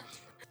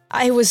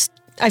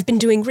 I've been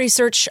doing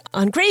research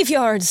on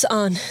graveyards,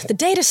 on the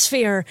data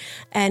sphere,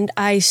 and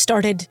I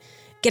started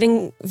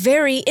getting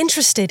very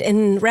interested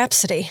in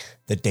Rhapsody.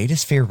 The data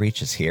sphere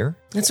reaches here?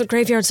 That's what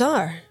graveyards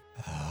are.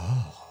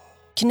 Oh.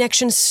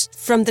 Connections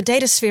from the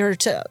data sphere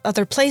to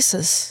other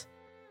places.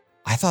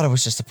 I thought it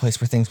was just a place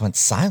where things went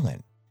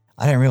silent.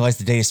 I didn't realize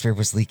the data sphere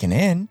was leaking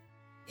in.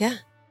 Yeah.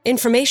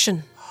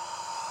 Information.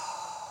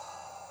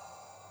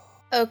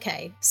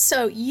 Okay,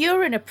 so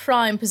you're in a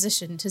prime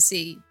position to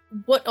see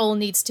what all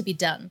needs to be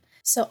done.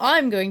 So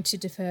I'm going to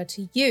defer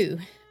to you.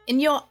 In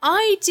your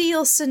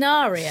ideal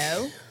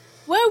scenario,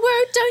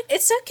 Whoa, don't.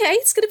 It's okay.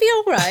 It's going to be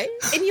all right.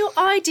 In your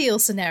ideal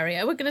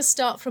scenario, we're going to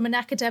start from an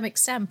academic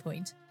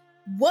standpoint.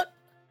 What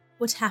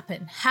would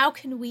happen? How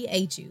can we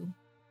aid you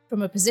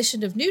from a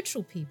position of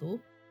neutral people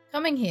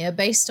coming here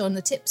based on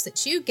the tips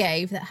that you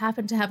gave that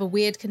happen to have a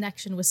weird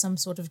connection with some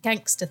sort of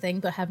gangster thing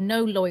but have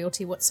no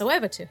loyalty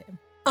whatsoever to him?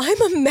 I'm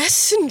a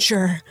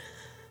messenger.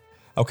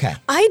 Okay.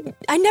 I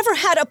never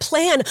had a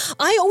plan.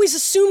 I always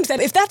assumed that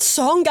if that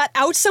song got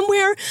out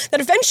somewhere, that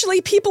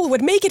eventually people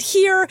would make it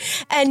here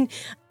and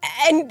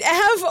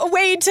have a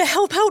way to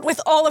help out with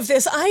all of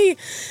this. I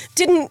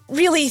didn't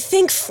really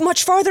think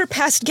much farther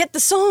past get the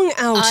song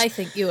out. I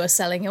think you are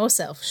selling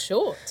yourself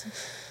short.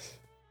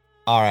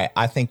 All right,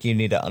 I think you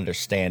need to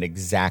understand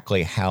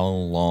exactly how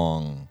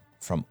long,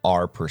 from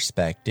our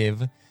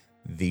perspective,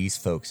 these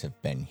folks have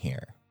been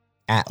here.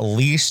 At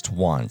least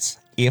once,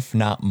 if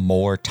not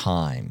more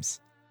times,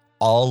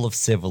 all of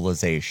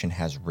civilization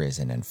has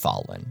risen and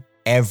fallen.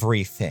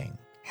 Everything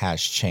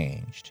has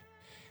changed.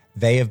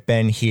 They have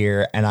been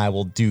here, and I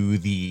will do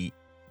the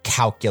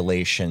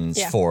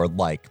calculations for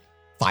like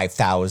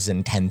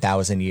 5,000,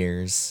 10,000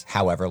 years,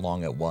 however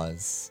long it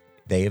was.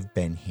 They have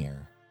been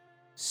here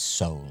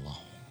so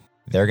long.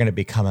 They're going to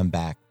be coming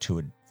back to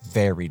a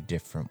very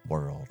different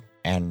world.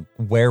 And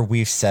where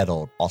we've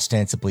settled,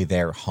 ostensibly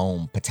their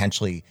home,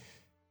 potentially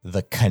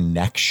the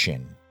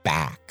connection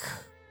back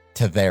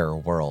to their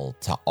world,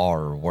 to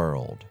our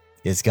world,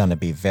 is going to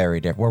be very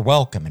different. We're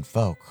welcoming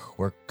folk.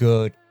 We're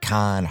good,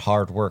 kind,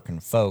 hardworking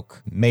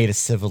folk made a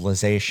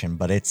civilization,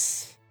 but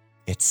it's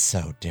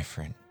so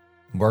different.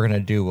 We're going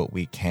to do what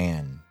we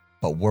can,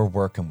 but we're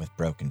working with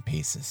broken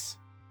pieces.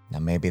 Now,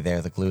 maybe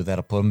they're the glue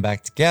that'll put them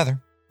back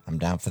together. I'm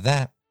down for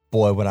that.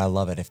 Boy, would I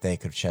love it if they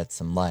could shed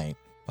some light,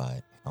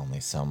 but only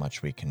so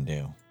much we can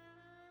do.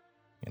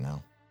 You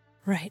know?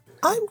 Right.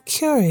 I'm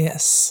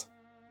curious.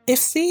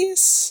 If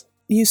these,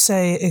 you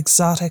say,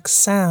 exotic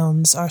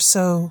sounds are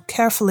so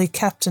carefully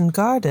kept and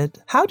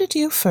guarded, how did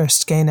you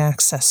first gain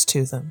access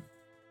to them?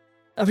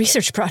 A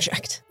research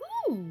project.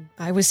 Ooh.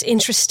 I was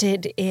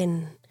interested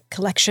in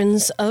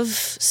collections of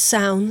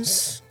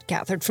sounds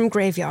gathered from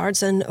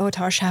graveyards, and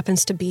Otarsh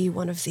happens to be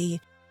one of the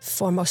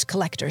foremost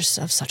collectors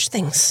of such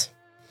things.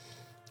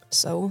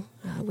 So,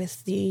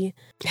 with the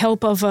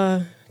help of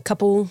a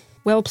couple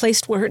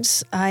well-placed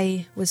words,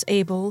 I was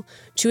able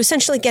to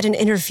essentially get an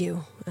interview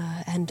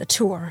and a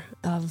tour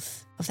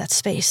of that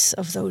space,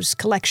 of those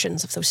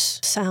collections, of those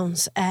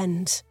sounds.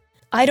 And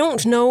I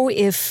don't know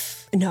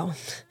if... No,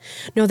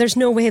 there's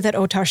no way that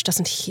Otarsh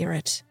doesn't hear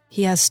it.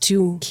 He has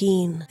too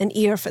keen an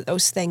ear for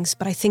those things,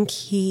 but I think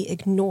he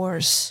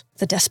ignores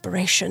the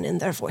desperation in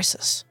their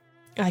voices.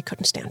 I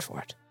couldn't stand for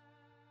it.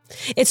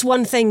 It's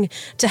one thing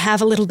to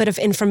have a little bit of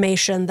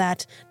information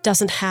that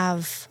doesn't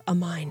have a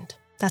mind.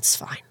 That's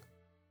fine.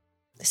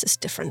 This is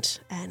different,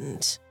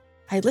 and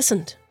I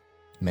listened.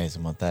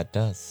 Amazing what that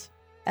does.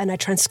 And I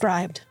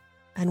transcribed,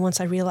 and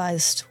once I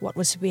realized what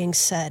was being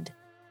said,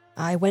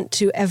 I went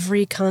to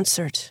every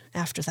concert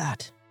after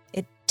that.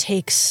 It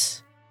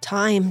takes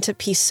time to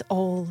piece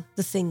all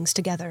the things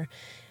together.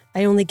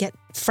 I only get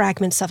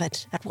fragments of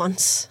it at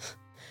once.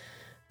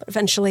 But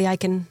eventually I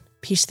can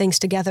piece things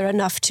together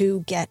enough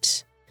to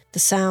get the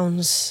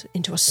sounds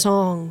into a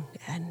song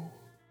and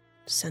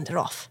send it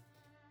off.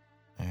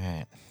 All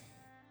right.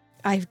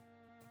 I'm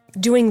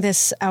doing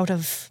this out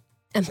of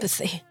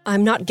empathy.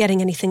 I'm not getting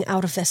anything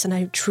out of this, and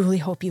I truly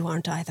hope you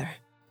aren't either.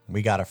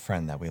 We got a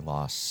friend that we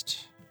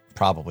lost,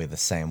 probably the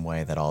same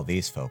way that all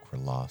these folk were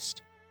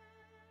lost.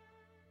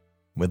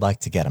 We'd like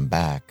to get him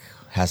back.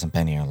 Hasn't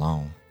been here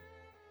long.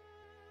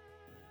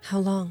 How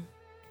long?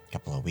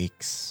 Couple of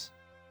weeks,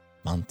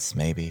 months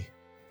maybe.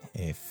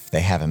 If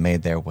they haven't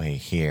made their way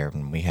here,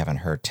 and we haven't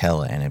heard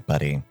tell of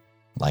anybody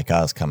like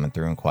us coming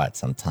through in quite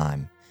some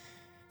time.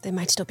 They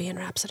might still be in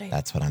Rhapsody.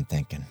 That's what I'm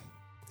thinking.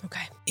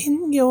 Okay.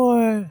 In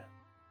your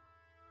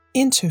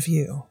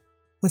interview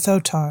with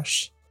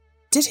Otarsh,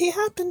 did he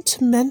happen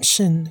to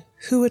mention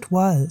who it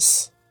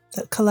was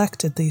that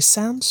collected these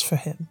sounds for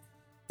him?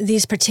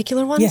 These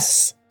particular ones?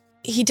 Yes.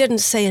 He didn't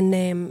say a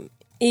name.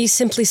 He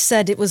simply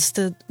said it was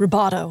the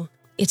Roboto.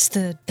 It's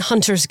the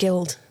Hunters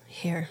Guild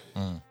here.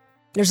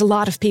 There's a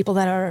lot of people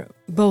that are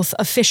both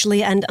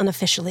officially and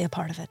unofficially a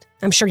part of it.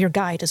 I'm sure your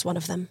guide is one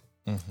of them.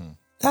 Mm-hmm.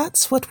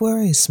 That's what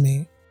worries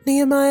me.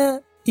 Nehemiah,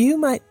 you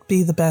might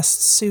be the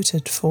best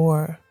suited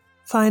for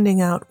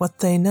finding out what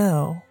they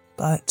know,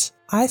 but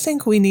I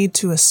think we need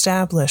to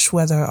establish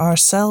whether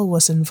Arcel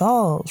was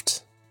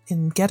involved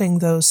in getting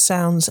those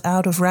sounds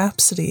out of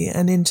Rhapsody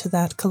and into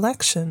that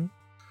collection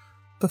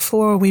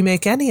before we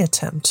make any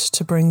attempt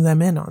to bring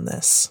them in on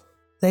this.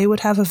 They would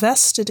have a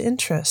vested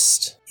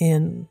interest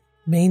in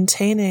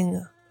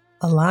maintaining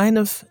a line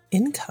of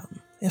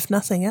income, if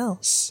nothing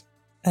else.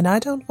 And I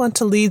don't want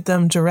to lead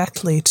them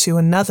directly to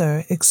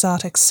another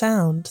exotic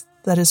sound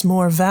that is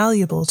more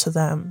valuable to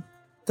them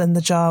than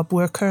the job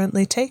we're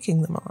currently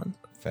taking them on.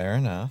 Fair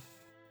enough.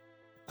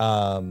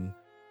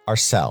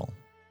 Arcel,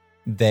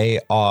 they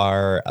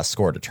are a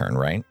Scortaturn,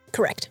 right?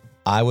 Correct.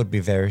 I would be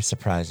very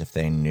surprised if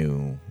they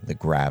knew the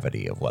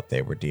gravity of what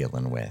they were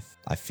dealing with.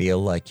 I feel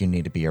like you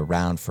need to be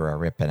around for a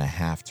rip and a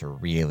half to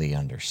really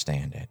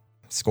understand it.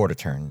 Score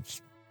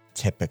turns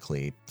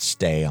typically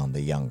stay on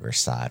the younger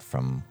side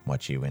from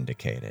what you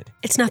indicated.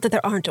 It's not that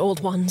there aren't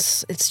old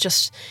ones. It's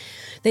just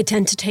they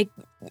tend to take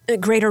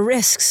greater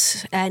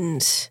risks,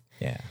 and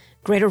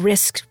greater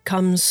risk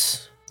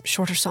comes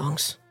shorter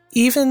songs.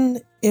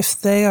 Even if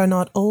they are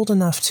not old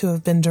enough to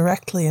have been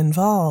directly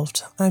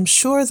involved, I'm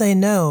sure they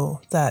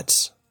know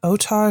that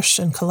Otarsh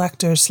and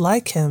collectors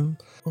like him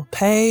will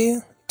pay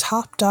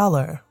top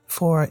dollar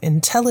for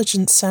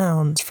intelligent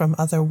sounds from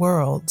other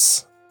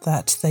worlds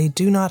that they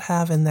do not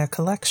have in their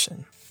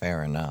collection.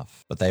 Fair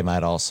enough. But they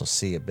might also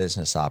see a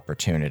business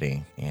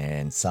opportunity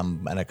in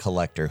a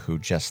collector who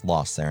just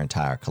lost their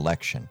entire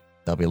collection.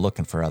 They'll be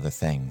looking for other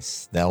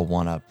things. They'll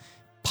want to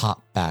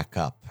pop back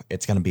up.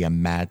 It's going to be a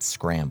mad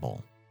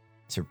scramble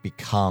to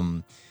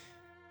become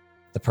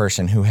the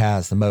person who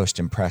has the most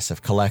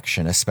impressive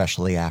collection,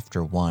 especially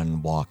after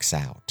one walks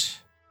out.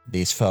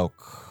 These folk,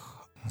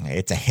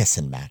 it's a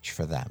hissing match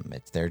for them.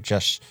 They're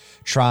just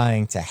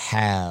trying to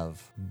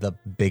have the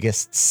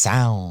biggest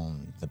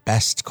sound, the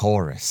best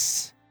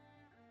chorus.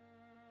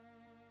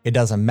 It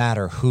doesn't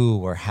matter who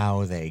or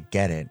how they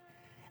get it.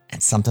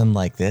 And something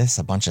like this,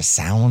 a bunch of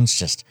sounds,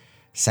 just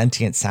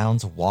sentient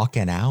sounds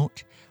walking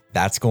out,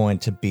 that's going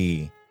to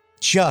be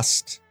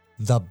just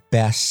the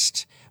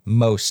best,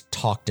 most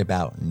talked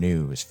about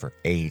news for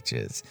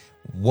ages.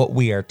 What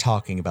we are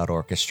talking about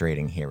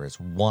orchestrating here is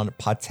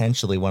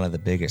potentially one of the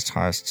biggest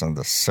heists in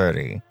the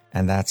city,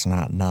 and that's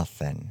not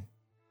nothing.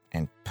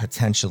 And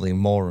potentially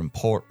more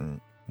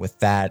important, with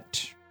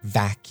that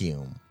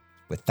vacuum,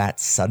 with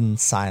that sudden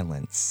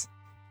silence,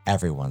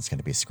 everyone's going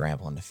to be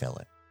scrambling to fill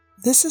it.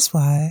 This is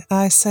why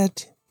I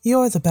said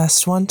you're the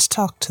best one to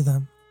talk to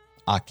them.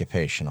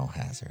 Occupational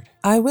hazard.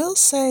 I will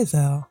say,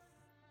 though,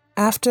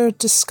 after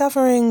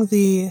discovering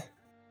the,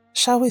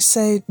 shall we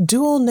say,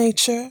 dual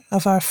nature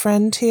of our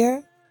friend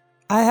here,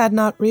 I had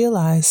not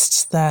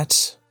realized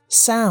that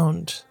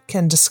sound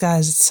can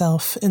disguise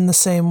itself in the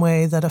same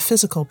way that a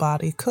physical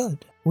body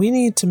could. We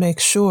need to make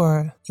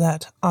sure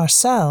that our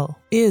cell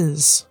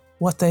is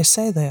what they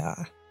say they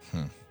are.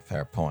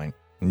 Fair point.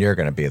 And you're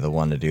going to be the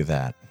one to do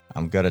that.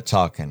 I'm good at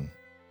talking.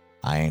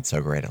 I ain't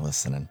so great at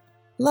listening.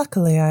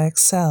 Luckily, I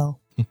excel.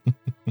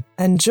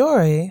 And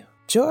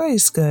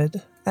Jory's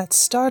good at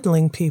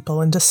startling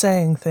people into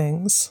saying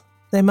things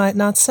they might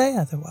not say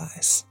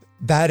otherwise.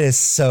 That is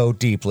so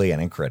deeply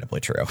and incredibly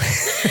true.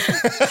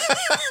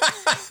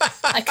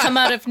 I come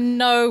out of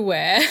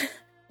nowhere,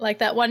 like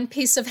that one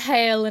piece of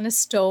hail in a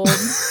storm.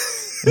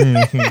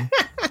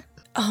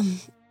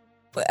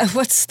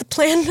 What's the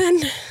plan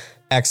then?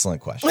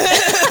 Excellent question.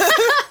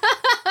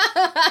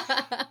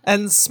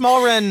 And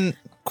Smallren,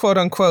 quote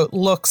unquote,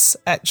 looks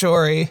at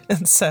Jory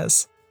and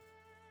says,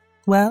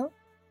 well,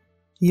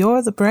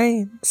 you're the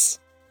brains.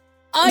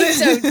 I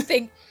don't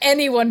think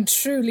anyone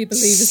truly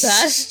believes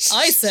that.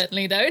 I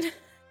certainly don't.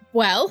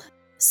 Well,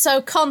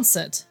 so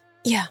concert.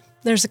 Yeah,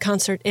 there's a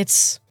concert.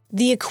 It's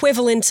the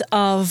equivalent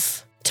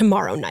of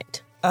tomorrow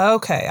night.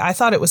 Okay, I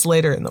thought it was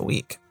later in the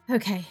week.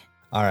 Okay.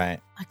 All right.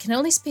 I can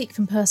only speak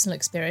from personal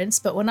experience,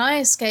 but when I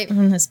escaped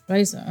from this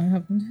place that I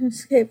happened to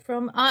escape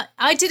from,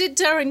 I did it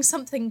during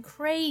something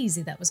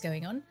crazy that was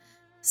going on.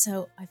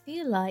 So I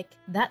feel like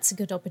that's a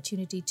good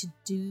opportunity to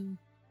do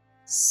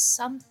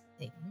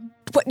something.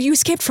 What, you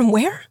escaped from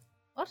where?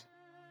 What?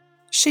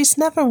 She's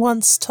never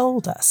once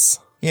told us.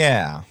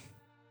 Yeah.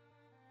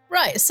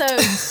 Right, so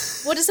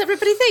what does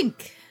everybody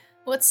think?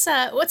 What's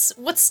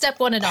step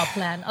one in our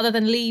plan, other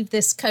than leave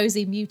this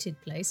cozy muted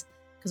place?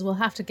 Because we'll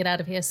have to get out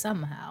of here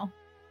somehow.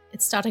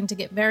 It's starting to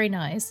get very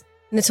nice.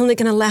 And it's only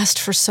going to last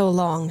for so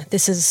long.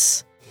 This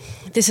is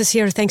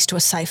here thanks to a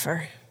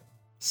cipher.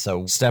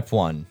 So step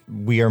one,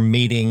 we are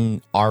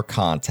meeting our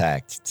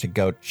contact to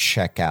go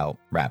check out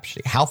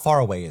Rhapsody. How far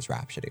away is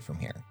Rhapsody from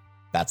here?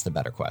 That's the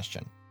better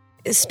question.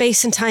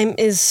 Space and time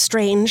is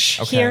strange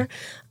here.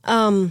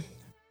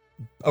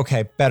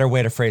 Okay, better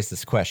way to phrase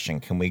this question.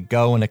 Can we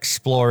go and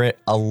explore it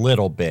a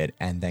little bit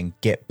and then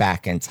get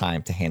back in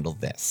time to handle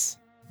this?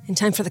 In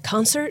time for the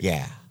concert?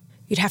 Yeah.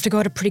 You'd have to go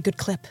at a pretty good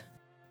clip.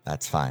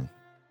 That's fine.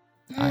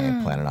 I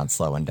ain't planning on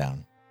slowing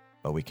down,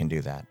 but we can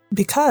do that.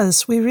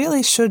 Because we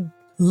really should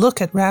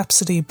look at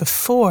Rhapsody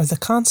before the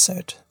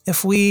concert.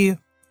 If we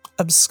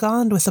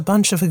abscond with a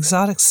bunch of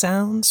exotic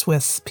sounds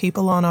with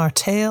people on our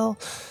tail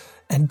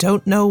and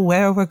don't know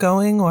where we're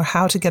going or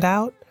how to get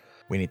out,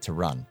 we need to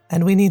run.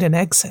 And we need an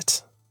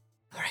exit.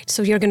 All right,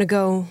 so you're going to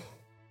go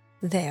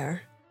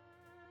there,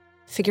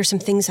 figure some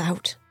things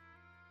out.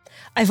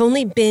 I've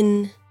only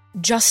been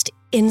just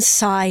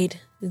inside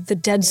the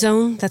dead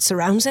zone that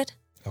surrounds it.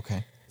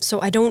 Okay.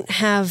 So I don't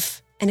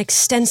have an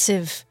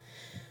extensive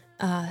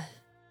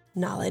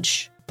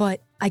knowledge,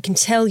 but I can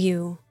tell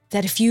you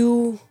that if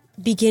you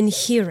begin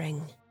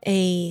hearing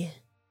a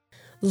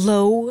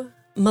low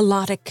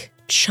melodic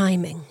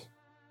chiming,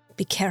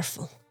 be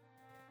careful.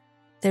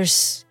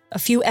 There's a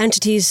few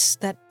entities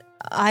that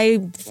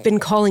I've been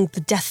calling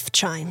the death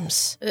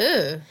chimes.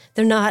 Ew.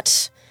 They're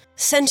not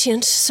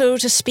sentient, so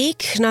to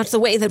speak. Not the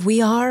way that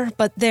we are,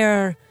 but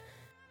they're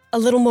a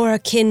little more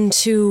akin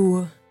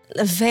to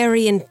a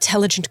very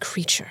intelligent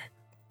creature.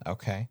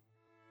 Okay.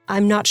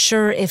 I'm not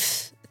sure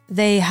if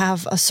they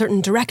have a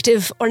certain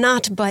directive or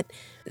not, but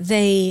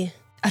they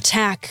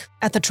attack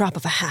at the drop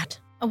of a hat.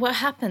 And what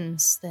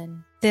happens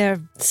then? Their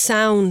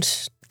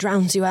sound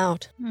drowns you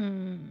out.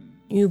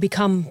 You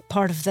become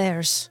part of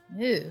theirs.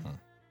 Ew.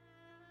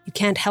 You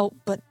can't help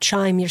but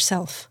chime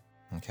yourself.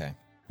 Okay.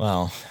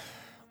 Well,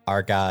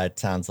 our guide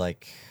sounds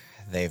like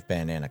they've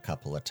been in a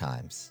couple of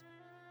times.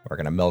 We're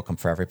going to milk them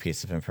for every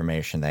piece of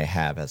information they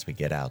have as we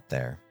get out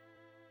there.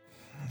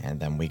 And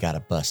then we got to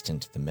bust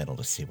into the middle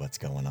to see what's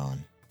going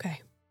on. Okay.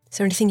 Is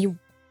there anything you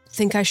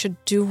think I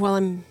should do while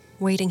I'm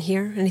waiting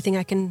here? Anything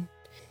I can...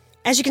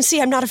 As you can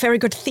see, I'm not a very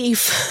good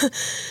thief,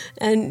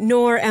 and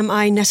nor am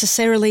I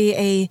necessarily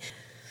a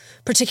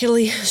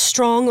particularly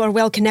strong or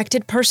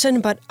well-connected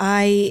person, but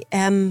I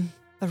am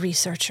a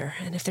researcher,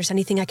 and if there's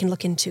anything I can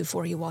look into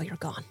for you while you're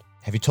gone.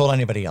 Have you told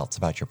anybody else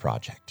about your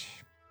project?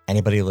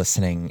 Anybody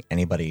listening?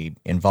 Anybody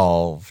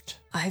involved?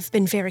 I've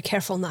been very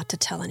careful not to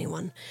tell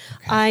anyone.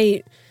 Okay.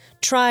 I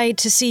tried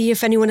to see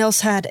if anyone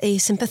else had a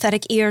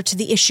sympathetic ear to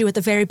the issue at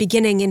the very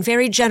beginning in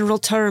very general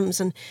terms,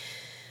 and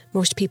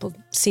most people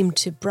seem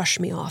to brush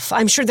me off.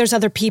 I'm sure there's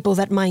other people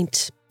that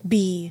might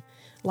be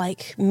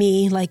like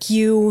me, like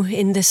you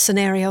in this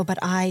scenario, but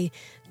I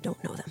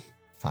don't know them.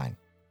 Fine.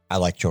 I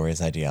like Jory's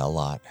idea a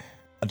lot.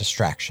 A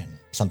distraction,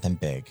 something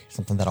big,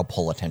 something that'll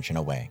pull attention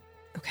away.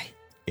 Okay.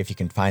 If you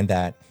can find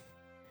that,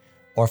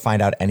 or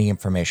find out any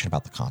information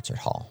about the concert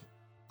hall.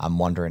 I'm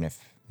wondering if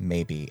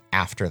maybe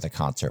after the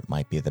concert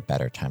might be the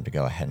better time to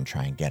go ahead and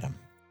try and get them.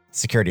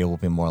 Security will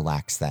be more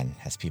lax then,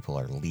 as people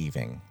are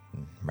leaving,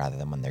 rather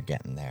than when they're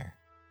getting there.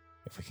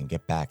 If we can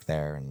get back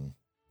there, and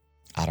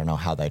I don't know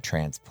how they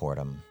transport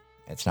them.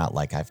 It's not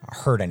like I've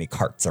heard any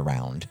carts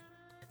around.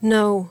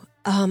 No,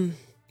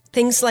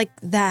 things like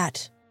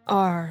that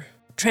are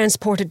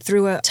transported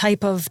through a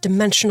type of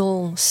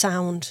dimensional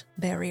sound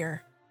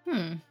barrier.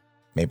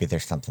 Maybe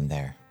there's something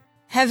there.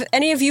 Have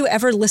any of you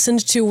ever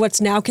listened to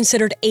what's now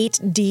considered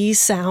 8D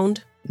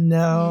sound?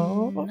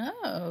 No.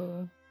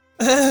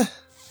 No.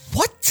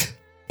 What?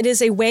 It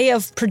is a way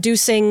of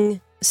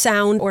producing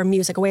sound or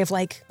music, a way of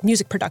like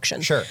music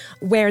production. Sure.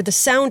 Where the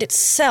sound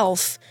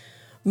itself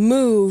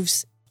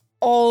moves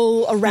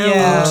all around.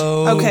 Yeah.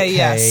 Okay,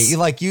 yes. You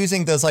like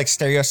using those like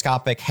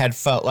stereoscopic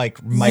headphone,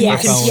 like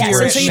microphones yes.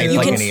 where it's So shaped you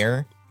like can- an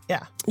ear?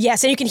 Yeah.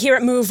 Yes, and you can hear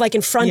it move like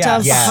in front Yeah.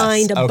 of, Yes.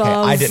 behind, above. Okay,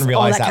 I didn't all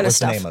realize that kind was of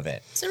stuff. the name of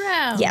it. It's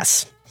around.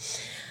 Yes.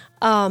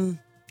 And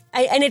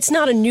it's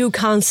not a new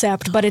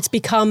concept, but it's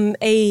become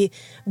a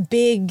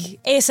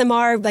big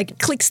ASMR, like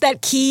clicks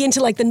that key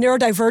into like the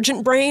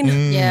neurodivergent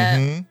brain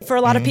Yeah. for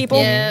a lot of people.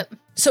 Yeah.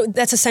 So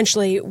that's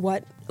essentially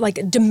what,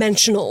 like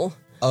dimensional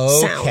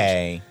sound.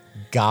 Okay,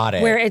 got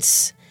it. Where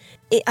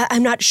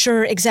I'm not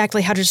sure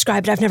exactly how to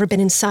describe it. I've never been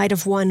inside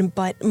of one,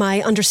 but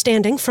my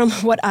understanding from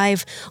what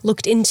I've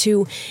looked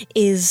into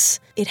is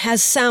it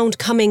has sound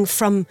coming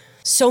from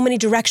so many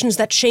directions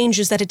that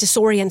changes that it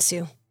disorients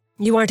you.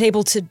 You aren't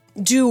able to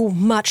do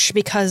much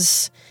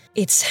because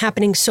it's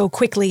happening so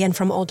quickly and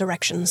from all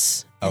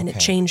directions. And it Okay.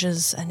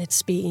 changes and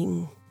it's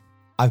being...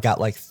 I've got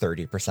like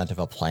 30% of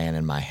a plan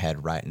in my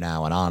head right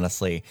now. And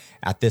honestly,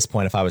 at this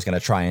point, if I was going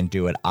to try and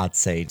do it, I'd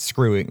say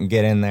screw it and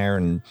get in there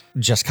and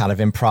just kind of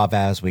improv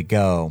as we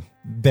go.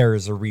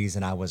 There's a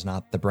reason I was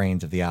not the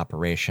brains of the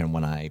operation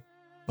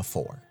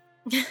before.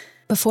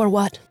 Before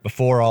what?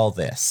 Before all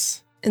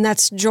this. And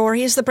that's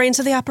Jory is the brains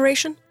of the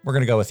operation? We're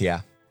going to go with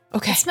yeah.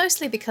 Okay. It's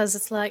mostly because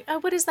it's like, oh,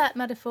 what is that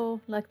metaphor?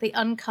 Like the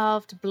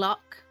uncarved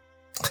block?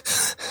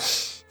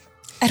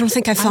 I don't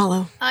think I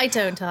follow. I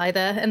don't either,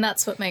 and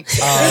that's what makes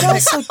it. It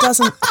also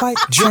doesn't quite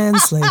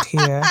translate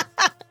here.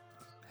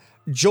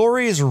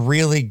 Jory is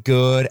really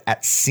good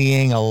at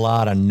seeing a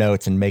lot of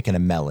notes and making a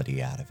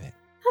melody out of it.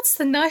 That's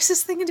the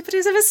nicest thing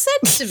anybody's ever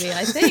said to me,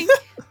 I think.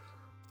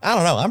 I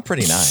don't know. I'm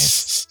pretty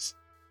nice.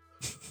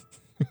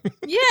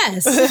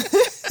 Yes.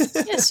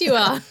 Yes, you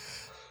are.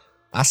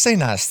 I say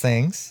nice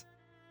things.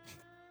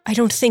 I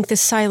don't think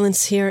this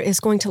silence here is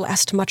going to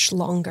last much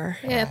longer.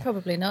 Yeah,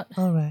 probably not.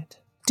 All right.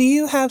 Do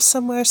you have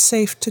somewhere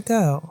safe to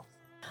go?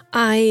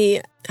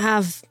 I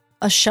have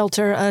a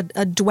shelter,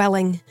 a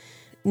dwelling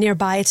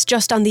nearby. It's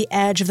just on the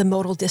edge of the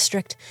modal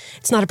district.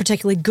 It's not a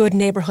particularly good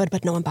neighborhood,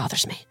 but no one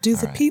bothers me. Do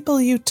the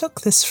people you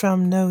took this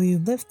from know you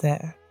live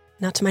there?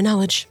 Not to my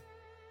knowledge.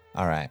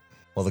 All right.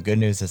 Well, the good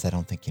news is I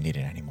don't think you need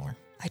it anymore.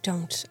 I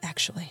don't,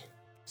 actually.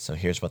 So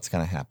here's what's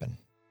going to happen.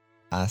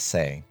 I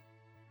say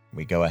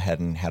we go ahead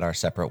and head our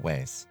separate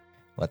ways.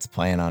 Let's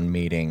plan on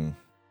meeting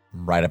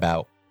right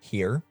about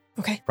here,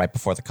 Okay. right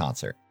before the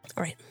concert.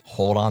 All right.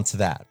 Hold on to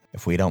that.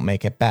 If we don't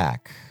make it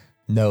back,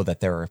 know that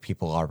there are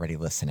people already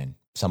listening.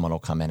 Someone will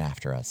come in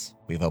after us.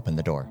 We've opened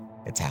the door.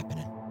 It's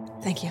happening.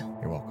 Thank you.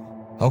 You're welcome.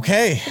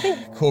 Okay.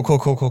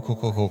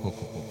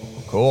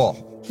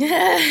 Cool.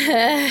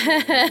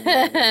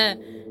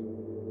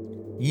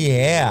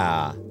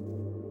 Yeah.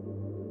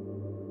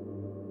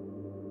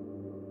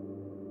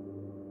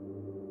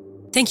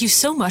 Thank you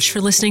so much for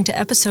listening to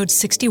episode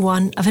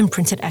 61 of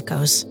Imprinted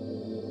Echoes.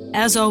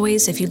 As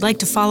always, if you'd like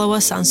to follow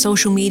us on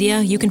social media,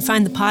 you can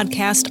find the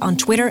podcast on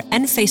Twitter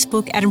and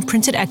Facebook at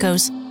Imprinted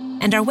Echoes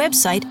and our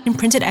website,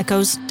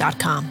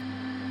 imprintedechoes.com.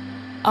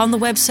 On the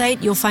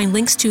website, you'll find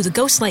links to the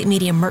Ghostlight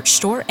Media merch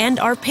store and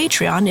our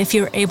Patreon if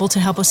you're able to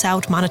help us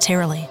out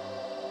monetarily.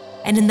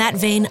 And in that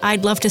vein,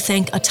 I'd love to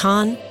thank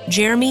Atan,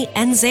 Jeremy,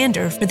 and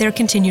Xander for their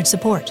continued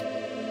support.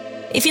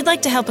 If you'd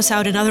like to help us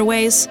out in other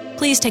ways,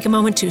 please take a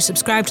moment to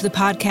subscribe to the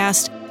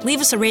podcast,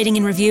 leave us a rating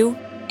and review,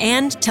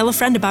 and tell a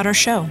friend about our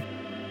show.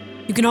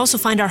 You can also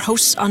find our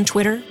hosts on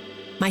Twitter,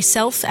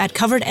 myself at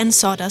Covered and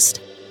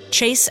Sawdust,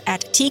 Chase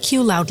at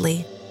TQ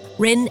Loudly,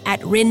 Rin at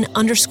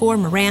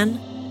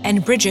Rin_Moran,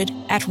 and Bridget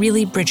at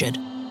Really Bridget.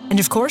 And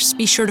of course,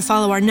 be sure to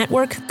follow our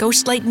network,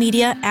 Ghostlight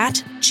Media,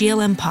 at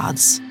GLM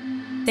Pods.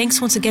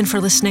 Thanks once again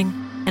for listening,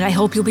 and I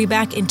hope you'll be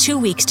back in 2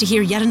 weeks to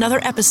hear yet another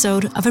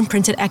episode of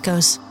Imprinted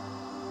Echoes.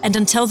 And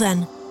until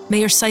then, may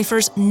your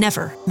ciphers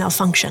never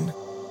malfunction.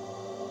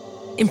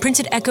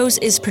 Imprinted Echoes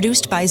is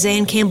produced by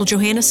Zan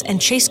Campbell-Johannes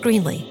and Chase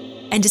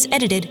Greenlee, and is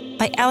edited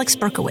by Alex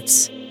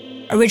Berkowitz.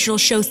 Original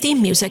show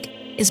theme music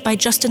is by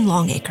Justin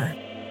Longacre.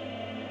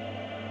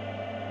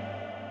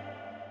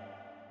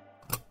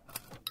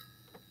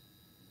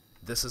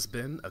 This has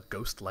been a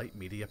Ghostlight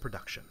Media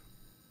production.